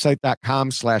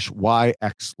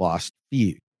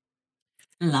robhasawebsite.com/yxlostfeed.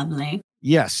 Lovely.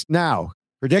 Yes. Now,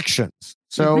 predictions.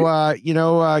 So,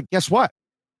 guess what?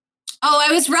 Oh,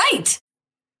 I was right.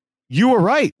 You were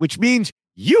right, which means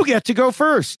you get to go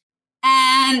first.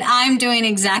 And I'm doing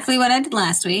exactly what I did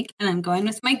last week, and I'm going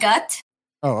with my gut.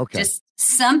 Oh, okay. Just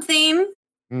something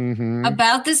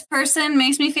about this person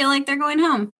makes me feel like they're going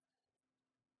home.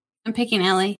 I'm picking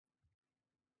Ellie.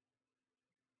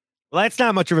 Well, that's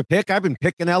not much of a pick. I've been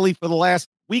picking Ellie for the last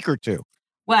week or two.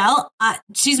 Well,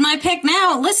 she's my pick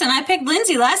now. Listen, I picked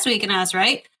Lindsay last week, and I was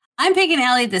right. I'm picking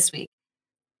Ellie this week.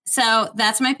 So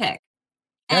that's my pick.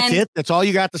 That's it? That's all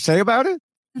you got to say about it?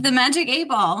 The Magic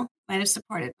 8-Ball might have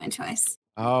supported my choice.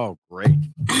 Oh, great.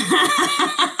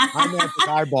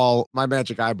 My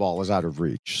magic eyeball was out of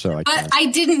reach. So I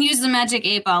didn't use the Magic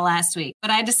 8-Ball last week,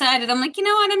 but I decided, I'm like, you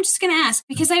know what? I'm just going to ask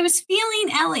because I was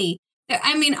feeling Ellie.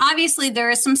 I mean, obviously there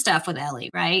is some stuff with Ellie,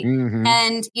 right? Mm-hmm.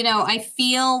 And, I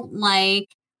feel like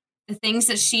the things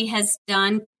that she has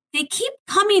done, they keep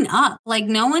coming up. Like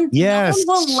no one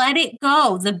will let it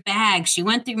go. The bag, she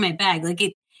went through my bag. Like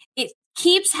it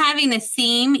keeps having a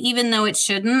theme, even though it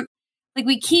shouldn't. Like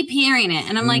we keep hearing it.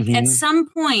 And I'm like, at some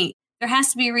point, there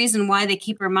has to be a reason why they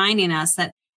keep reminding us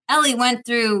that Ellie went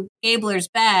through Gabler's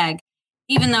bag,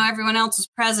 even though everyone else was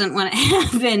present when it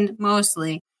happened,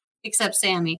 mostly, except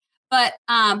Sammy. But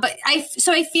I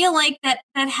feel like that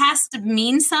has to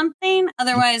mean something.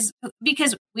 Otherwise,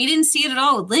 because we didn't see it at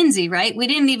all with Lindsay, right? We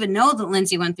didn't even know that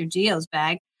Lindsay went through Gio's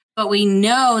bag. But we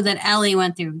know that Ellie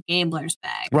went through Gabler's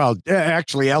bag. Well,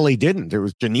 actually, Ellie didn't. It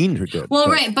was Janine who did. Well,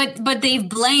 right. But they've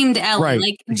blamed Ellie. Right,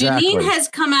 like exactly. Janine has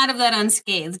come out of that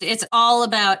unscathed. It's all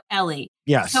about Ellie.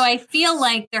 Yes. So I feel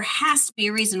like there has to be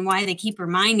a reason why they keep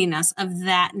reminding us of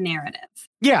that narrative.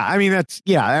 Yeah. I mean, is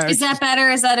that better?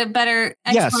 Is that a better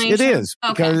explanation? Yes, it is.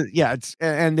 Okay. Because,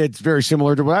 it's very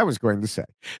similar to what I was going to say.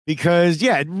 Because,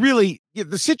 it really,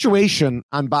 the situation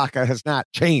on Baca has not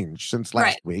changed since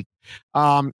last week.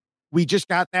 We just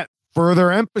got that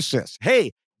further emphasis.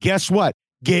 Hey, guess what?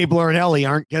 Gabler and Ellie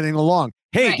aren't getting along.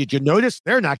 Hey, did you notice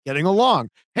they're not getting along?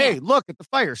 Hey, look at the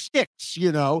fire sticks,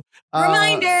 Reminder.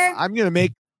 I'm going to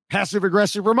make passive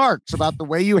aggressive remarks about the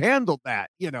way you handled that,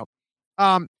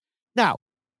 Now,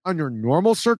 under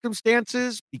normal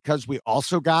circumstances, because we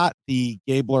also got the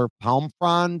Gabler palm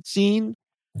frond scene,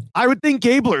 I would think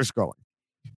Gabler's going,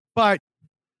 but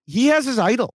he has his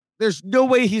idol. There's no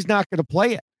way he's not going to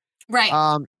play it. Right.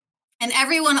 And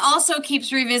everyone also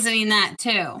keeps revisiting that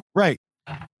too. Right.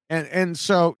 And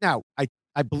so now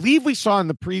I believe we saw in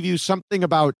the preview something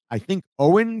about, I think,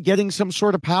 Owen getting some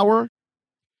sort of power.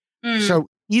 So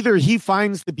either he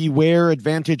finds the Beware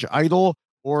Advantage idol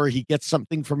or he gets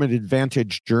something from an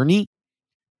Advantage journey.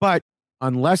 But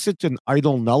unless it's an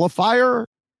idol nullifier,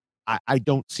 I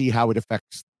don't see how it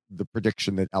affects the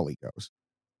prediction that Ellie goes.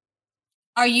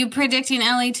 Are you predicting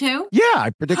Ellie too? Yeah, I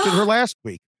predicted her last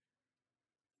week.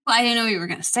 Well, I didn't know you were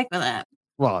going to stick with it.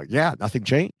 Well, yeah, nothing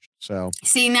changed. So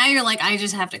see, now you're like, I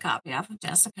just have to copy off of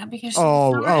Jessica because she's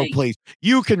oh, please.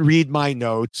 You can read my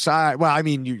notes. I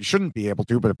mean, you shouldn't be able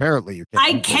to, but apparently you can.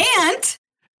 I can't.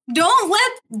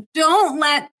 Don't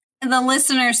let the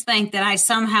listeners think that I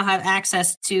somehow have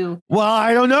access to. Well,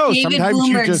 I don't know. David Sometimes Bloomberg's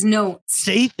you just notes.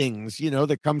 say things,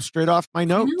 that come straight off my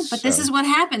notes. No, but this is what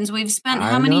happens. We've spent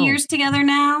how many years together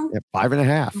now? Yeah,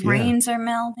 5.5. Brains are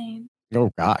melding. Oh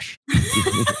gosh.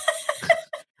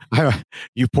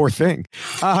 You poor thing.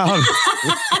 No,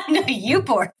 you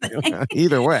poor thing.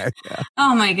 Either way. Yeah.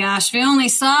 Oh my gosh. If we only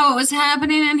saw what was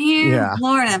happening in here. Yeah.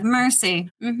 Lord have mercy.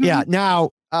 Mm-hmm. Yeah. Now,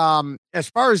 as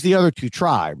far as the other two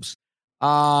tribes,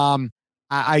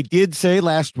 I did say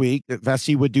last week that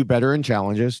Vessi would do better in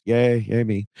challenges. Yay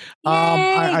me.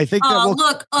 I think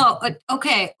that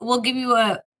okay. We'll give you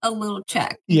a little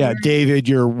check. Yeah, David,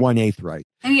 you're 1/8 right.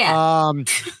 Yeah.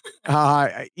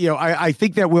 I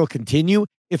think that will continue.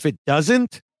 If it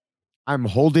doesn't, I'm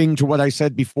holding to what I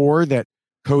said before that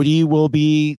Cody will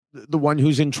be the one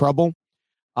who's in trouble.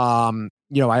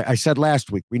 I said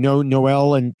last week, we know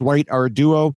Noelle and Dwight are a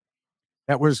duo.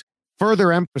 That was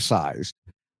further emphasized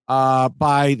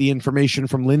by the information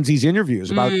from Lindsay's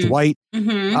interviews about Dwight,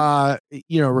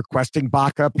 requesting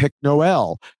Baca pick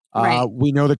Noelle. Right.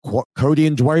 We know that Cody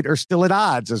and Dwight are still at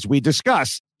odds, as we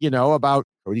discussed, about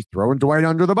Cody throwing Dwight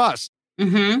under the bus.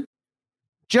 Mm-hmm.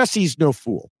 Jesse's no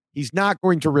fool. He's not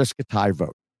going to risk a tie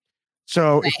vote.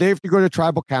 So if they have to go to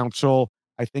tribal council,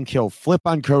 I think he'll flip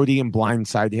on Cody and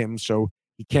blindside him so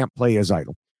he can't play his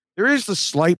idol. There is the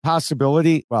slight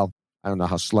possibility, well, I don't know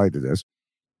how slight it is.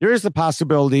 There is the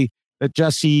possibility that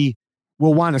Jesse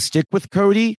will want to stick with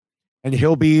Cody and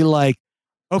he'll be like,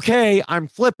 okay, I'm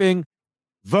flipping,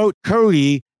 vote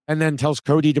Cody, and then tells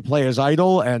Cody to play his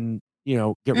idol and,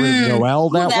 get rid of Noelle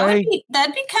that way.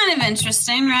 That'd be kind of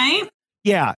interesting, right?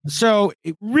 Yeah. So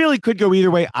it really could go either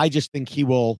way. I just think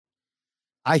he'll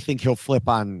flip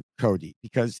on Cody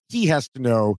because he has to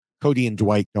know Cody and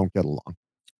Dwight don't get along.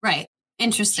 Right.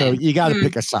 Interesting. So you got to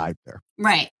pick a side there.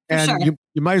 Right. And sure.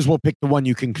 you might as well pick the one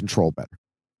you can control better.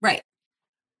 Right.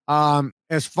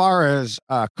 As far as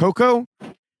Coco,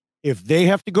 if they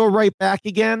have to go right back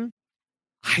again,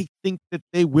 I think that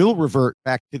they will revert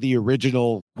back to the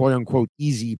original quote unquote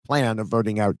easy plan of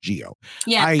voting out Gio.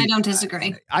 Yeah, I don't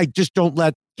disagree. I just don't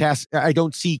I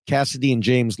don't see Cassidy and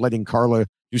James letting Carla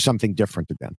do something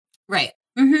different again. Right.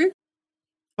 Mm-hmm.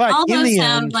 But all in those the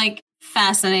sound end, like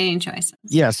fascinating choices.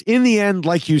 Yes. In the end,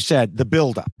 like you said, the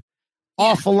buildup.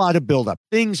 Awful lot of buildup.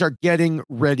 Things are getting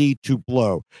ready to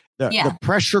blow. The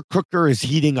pressure cooker is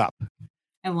heating up.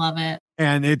 I love it.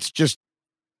 And it's just,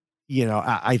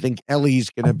 I think Ellie's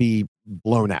going to be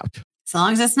blown out. As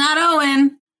long as it's not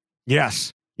Owen.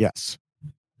 Yes.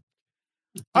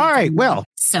 All right. Well.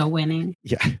 So winning.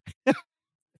 Yeah.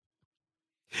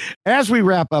 As we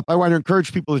wrap up, I want to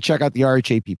encourage people to check out the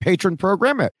RHAP patron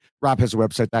program at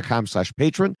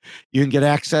robhasawebsite.com/patron. You can get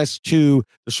access to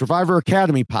the Survivor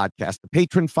Academy podcast, the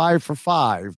Patron 5 for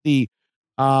 5, the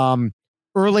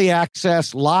early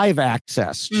access, live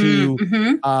access to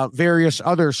various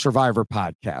other Survivor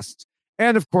podcasts.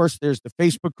 And of course, there's the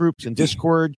Facebook groups and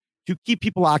Discord to keep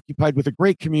people occupied with a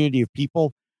great community of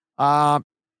people. And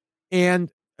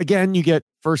again, you get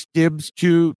first dibs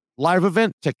to live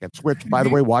event tickets, which, by the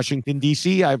way, Washington,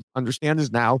 D.C., I understand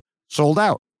is now sold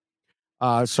out.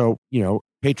 So,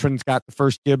 patrons got the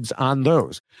first dibs on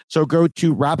those. So go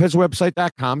to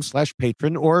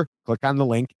robhasawebsite.com/patron or click on the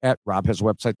link at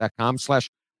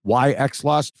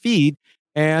robhasawebsite.com/yxlostfeed.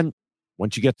 And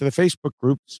once you get to the Facebook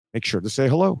groups, make sure to say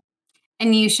hello.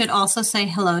 And you should also say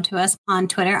hello to us on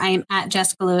Twitter. I am at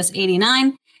Jessica Lewis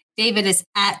 89. David is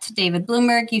at David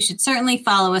Bloomberg. You should certainly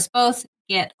follow us both.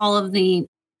 Get all of the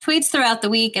tweets throughout the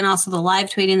week and also the live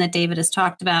tweeting that David has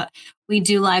talked about. We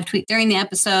do live tweet during the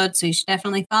episode, so you should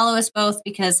definitely follow us both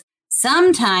because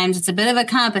sometimes it's a bit of a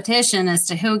competition as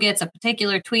to who gets a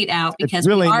particular tweet out because it's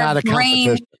really not a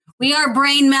competition. We are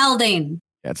brain melding.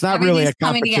 It's not really a Everything's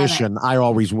coming competition. I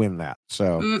always win that.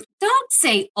 So don't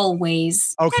say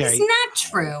always. Okay. That's not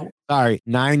true. Sorry,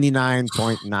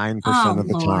 99.9% of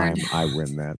the time I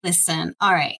win that. Listen,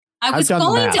 all right. I I've was done the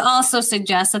going math. to also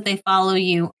suggest that they follow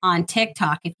you on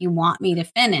TikTok if you want me to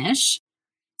finish.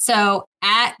 So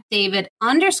at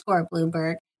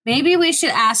David_Bloomberg, maybe we should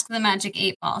ask the Magic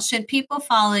 8 Ball. Should people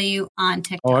follow you on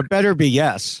TikTok? Oh, it better be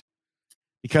yes.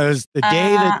 Because the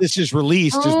day that this is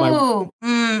released is my...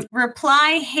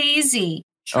 reply hazy.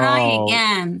 Try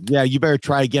again. Yeah, you better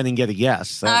try again and get a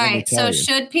yes. All right. So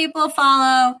should people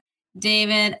follow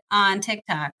David on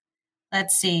TikTok?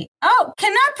 Let's see. Oh,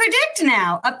 cannot predict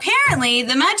now. Apparently,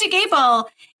 the Magic 8 Ball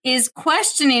is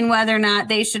questioning whether or not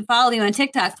they should follow you on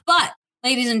TikTok. But,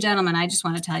 ladies and gentlemen, I just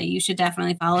want to tell you, you should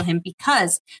definitely follow him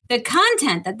because the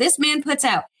content that this man puts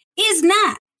out is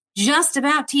not just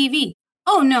about TV.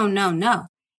 Oh, no, no, no.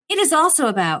 It is also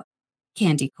about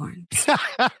candy corns.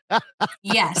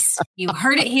 Yes, you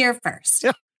heard it here first.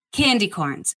 Candy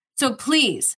corns. So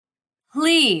please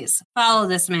follow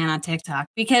this man on TikTok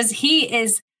because he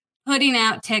is putting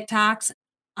out TikToks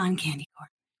on candy corn.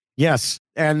 Yes,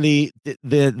 and the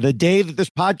day that this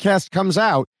podcast comes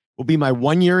out will be my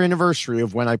 1-year anniversary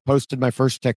of when I posted my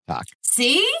first TikTok.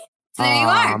 See? So there you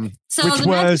are. So the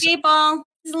Magic 8 Ball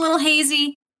is a little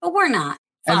hazy, but we're not.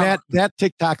 And that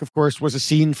TikTok, of course, was a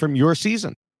scene from your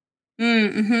season.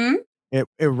 Mm-hmm. It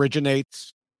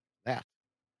originates that.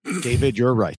 David,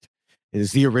 you're right. It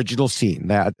is the original scene.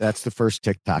 That's the first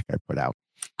TikTok I put out.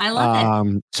 I love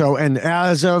it. So, and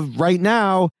as of right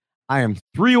now, I am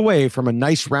 3 away from a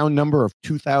nice round number of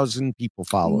 2,000 people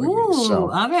following me.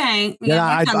 So, all right. Yeah,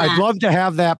 I'd love to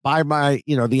have that by my,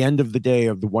 the end of the day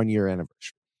of the 1-year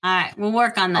anniversary. All right, we'll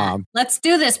work on that. Let's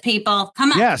do this, people.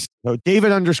 Come on. Yes. So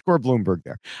David_Bloomberg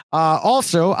there.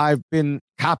 Also, I've been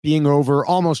copying over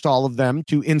almost all of them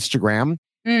to Instagram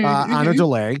on a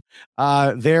delay.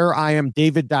 There I am,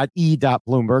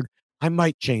 David.E.Bloomberg. I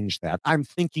might change that. I'm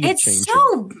thinking of changing. It's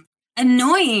so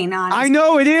annoying, honestly. I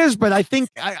know it is, but I think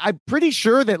I'm pretty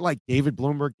sure that like David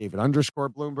Bloomberg,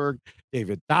 David_Bloomberg,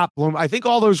 David.Bloomberg, I think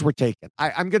all those were taken.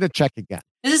 I'm going to check again.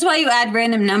 This is why you add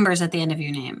random numbers at the end of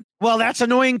your name. Well, that's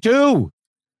annoying too.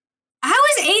 How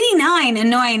is 89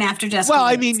 annoying after Jessica? Well,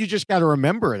 I mean, you just got to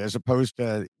remember it as opposed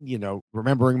to,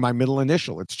 remembering my middle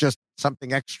initial. It's just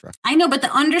something extra. I know, but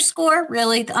the underscore,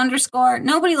 really? The underscore?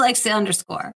 Nobody likes the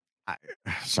underscore.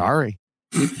 Sorry.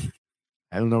 I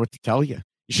don't know what to tell you.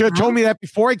 You should have told me that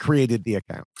before I created the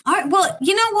account. All right. Well,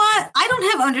 you know what? I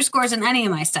don't have underscores in any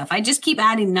of my stuff. I just keep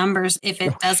adding numbers if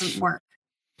it doesn't work.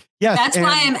 Yes. That's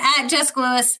why I'm at Jessica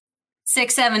Lewis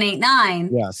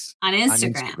 6789. Yes. On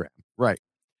Instagram. Right.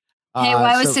 Hey,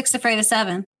 why was 6 afraid of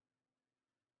 7?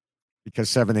 Because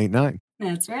 789.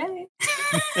 That's right.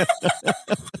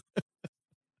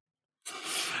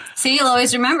 See, you'll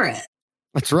always remember it.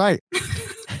 That's right.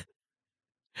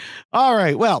 All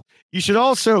right. Well, you should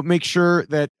also make sure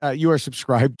that you are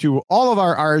subscribed to all of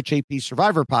our RHAP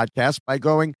Survivor podcasts by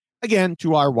going, again,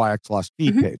 to our YX Lost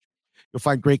feed page. You'll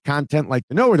find great content like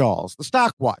the Know-It-Alls, the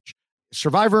Stock Watch,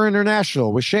 Survivor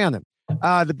International with Shannon,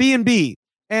 the B&B,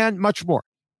 and much more.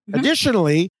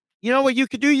 Additionally, you know what you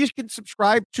can do? You can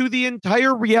subscribe to the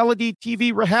entire reality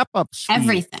TV Rahap-Ups feed.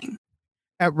 Everything.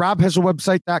 At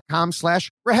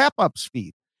robhasawebsite.com/Rahap-Ups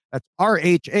feed. That's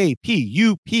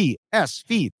RHAPUPS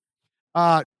feed.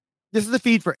 This is the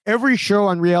feed for every show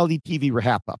on reality TV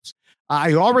Rahap-Ups.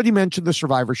 I already mentioned the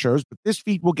Survivor shows, but this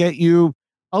feed will get you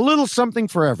a little something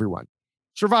for everyone.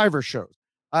 Survivor shows,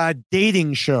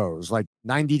 dating shows like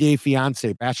 90 Day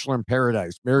Fiancé, Bachelor in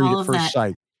Paradise, Married at First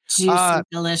Sight. Juicy,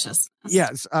 delicious.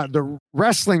 Yes, the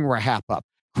Wrestling Rahap-Up,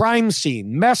 Crime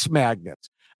Scene, Mess Magnets,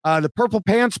 the Purple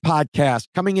Pants podcast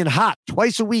coming in hot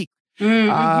twice a week.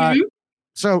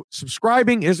 So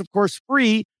subscribing is, of course,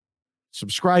 free.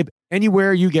 Subscribe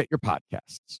anywhere you get your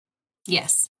podcasts.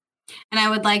 Yes. And I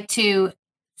would like to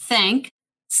thank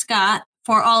Scott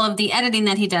for all of the editing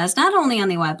that he does, not only on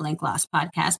the Why Blank Lost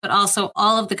podcast, but also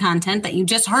all of the content that you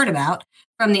just heard about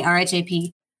from the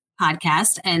RHAP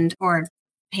podcast or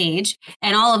page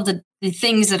and all of the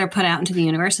things that are put out into the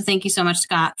universe. So thank you so much,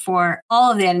 Scott, for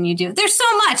all of the editing you do. There's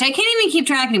so much. I can't even keep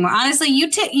track anymore. Honestly, you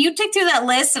tick through that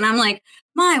list and I'm like,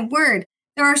 my word,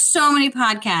 there are so many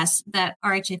podcasts that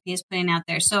RHAP is putting out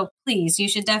there. So please, you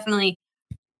should definitely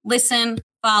listen,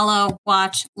 follow,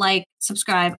 watch, like,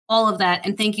 subscribe, all of that.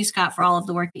 And thank you, Scott, for all of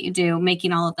the work that you do,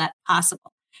 making all of that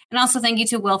possible. And also thank you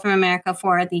to Will from America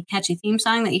for the catchy theme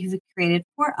song that you've created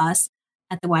for us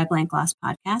at the Why Blank Lost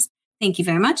podcast. Thank you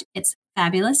very much. It's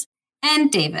fabulous.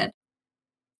 And David,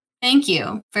 thank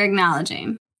you for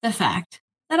acknowledging the fact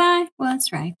that I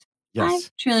was right. Yes. I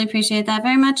truly appreciate that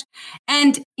very much.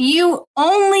 And you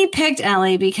only picked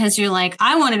Ellie because you're like,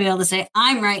 I want to be able to say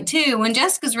I'm right too when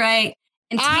Jessica's right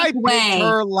and take away. I picked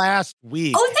her last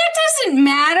week. Oh, that doesn't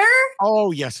matter.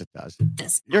 Oh, yes, it does.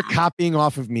 You're copying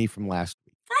off of me from last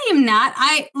week. I am not.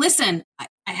 Listen, I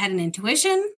had an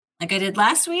intuition like I did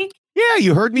last week. Yeah,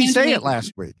 you heard me say it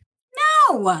last week.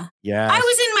 No. Yeah. I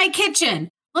was in my kitchen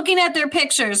looking at their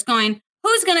pictures going,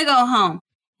 who's going to go home?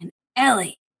 And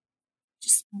Ellie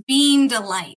just beamed a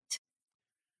light.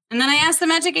 And then I asked the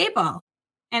Magic 8 Ball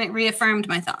and it reaffirmed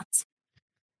my thoughts.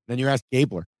 Then you asked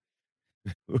Gabler,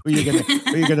 who are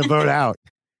you gonna vote out?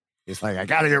 He's like, I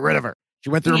got to get rid of her. She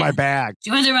went through my bag.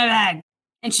 She went through my bag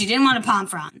and she didn't want a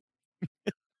Pomfron.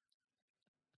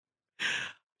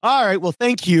 All right. Well,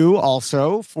 thank you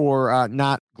also for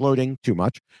not gloating too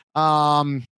much.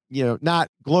 Not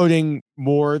gloating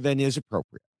more than is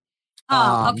appropriate.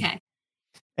 Oh, okay.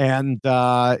 And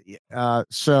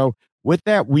so with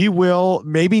that, we will,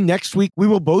 maybe next week, we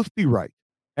will both be right.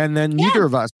 And then neither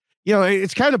of us,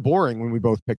 it's kind of boring when we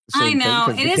both pick the same thing. I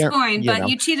know. It is boring, but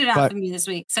you cheated off of me this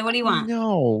week. So what do you want?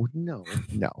 No.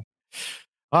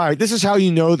 All right. This is how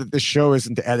you know that this show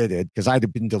isn't edited, because I'd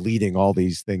have been deleting all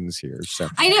these things here. So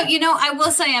I know. I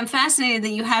will say I'm fascinated that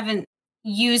you haven't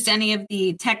used any of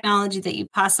the technology that you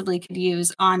possibly could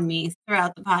use on me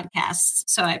throughout the podcast.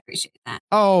 So I appreciate that.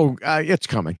 Oh, it's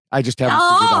coming. I just haven't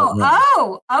figured out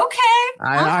when. Okay.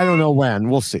 I don't know when.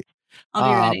 We'll see. I'll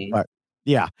be ready. But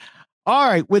yeah. All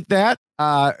right. With that,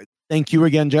 thank you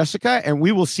again, Jessica. And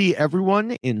we will see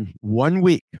everyone in 1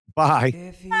 week.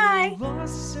 Bye. Bye.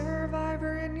 Lost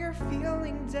survivor and you're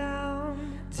feeling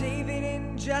down, David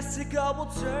and Jessica will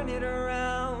turn it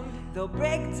around. They'll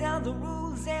break down the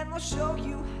rules and they'll show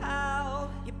you how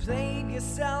you played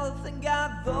yourself and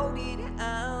got voted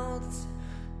out.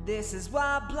 This is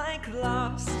why blank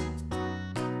lost,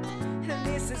 and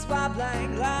this is why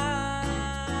blank lost.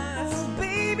 Oh,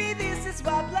 baby, this is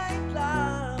why blank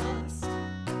lost.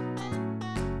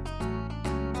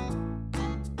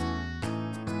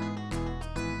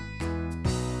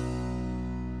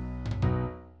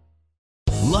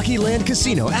 Lucky Land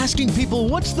Casino, asking people,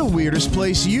 what's the weirdest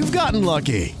place you've gotten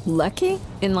lucky? Lucky?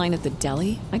 In line at the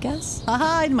deli, I guess?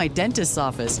 Aha, in my dentist's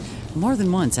office. More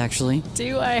than once, actually.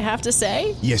 Do I have to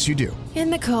say? Yes, you do. In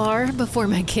the car before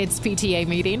my kids' PTA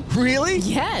meeting. Really?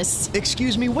 Yes.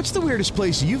 Excuse me, what's the weirdest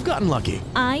place you've gotten lucky?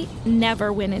 I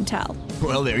never win and tell.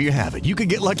 Well, there you have it. You can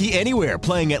get lucky anywhere,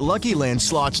 playing at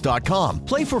LuckyLandSlots.com.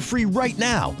 Play for free right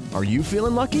now. Are you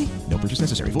feeling lucky? No purchase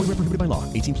necessary. Void where prohibited by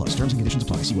law. 18+. Terms and conditions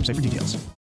apply. See website for details.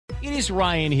 It is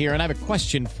Ryan here, and I have a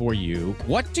question for you.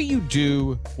 What do you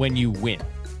do when you win?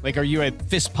 Like, are you a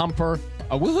fist pumper,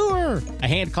 a woohooer, a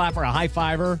hand clapper, a high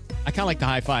fiver? I kind of like the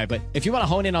high five, but if you want to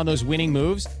hone in on those winning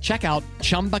moves, check out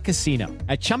Chumba Casino.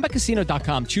 At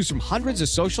ChumbaCasino.com, choose from hundreds of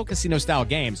social casino-style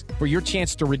games for your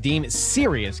chance to redeem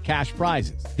serious cash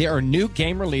prizes. There are new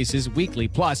game releases weekly,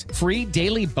 plus free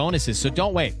daily bonuses. So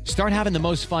don't wait. Start having the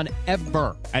most fun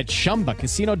ever at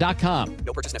ChumbaCasino.com.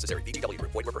 No purchase necessary. VGW.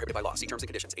 Void where prohibited by law. See terms and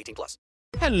conditions. 18+.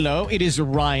 Hello, it is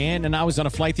Ryan, and I was on a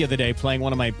flight the other day playing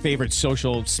one of my favorite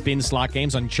social spin slot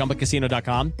games on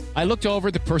ChumbaCasino.com. I looked over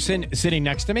at the person sitting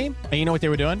next to me, and you know what they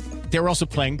were doing? They were also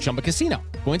playing Chumba Casino.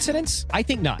 Coincidence? I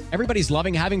think not. Everybody's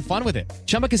loving having fun with it.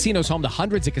 Chumba Casino is home to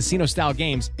hundreds of casino-style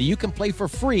games that you can play for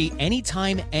free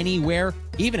anytime, anywhere,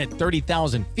 even at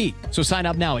 30,000 feet. So sign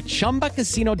up now at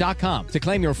ChumbaCasino.com to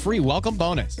claim your free welcome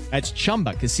bonus. That's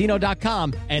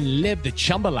ChumbaCasino.com and live the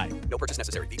Chumba life. No purchase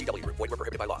necessary. VGW. Void where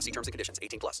prohibited by law. See terms and conditions.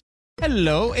 18+.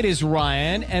 Hello, it is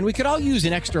Ryan, and we could all use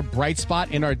an extra bright spot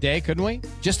in our day, couldn't we?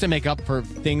 Just to make up for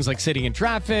things like sitting in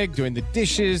traffic, doing the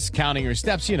dishes, counting your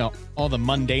steps, all the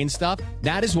mundane stuff.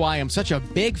 That is why I'm such a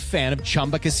big fan of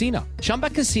Chumba Casino. Chumba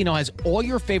Casino has all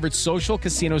your favorite social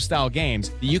casino-style games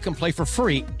that you can play for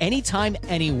free anytime,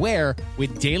 anywhere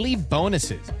with daily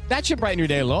bonuses. That should brighten your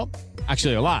day a little.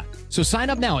 Actually, a lot. So sign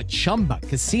up now at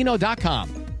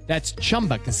ChumbaCasino.com. That's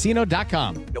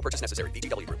ChumbaCasino.com. No purchase necessary.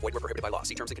 VGW. Void where prohibited by law.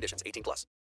 See terms and conditions. 18+.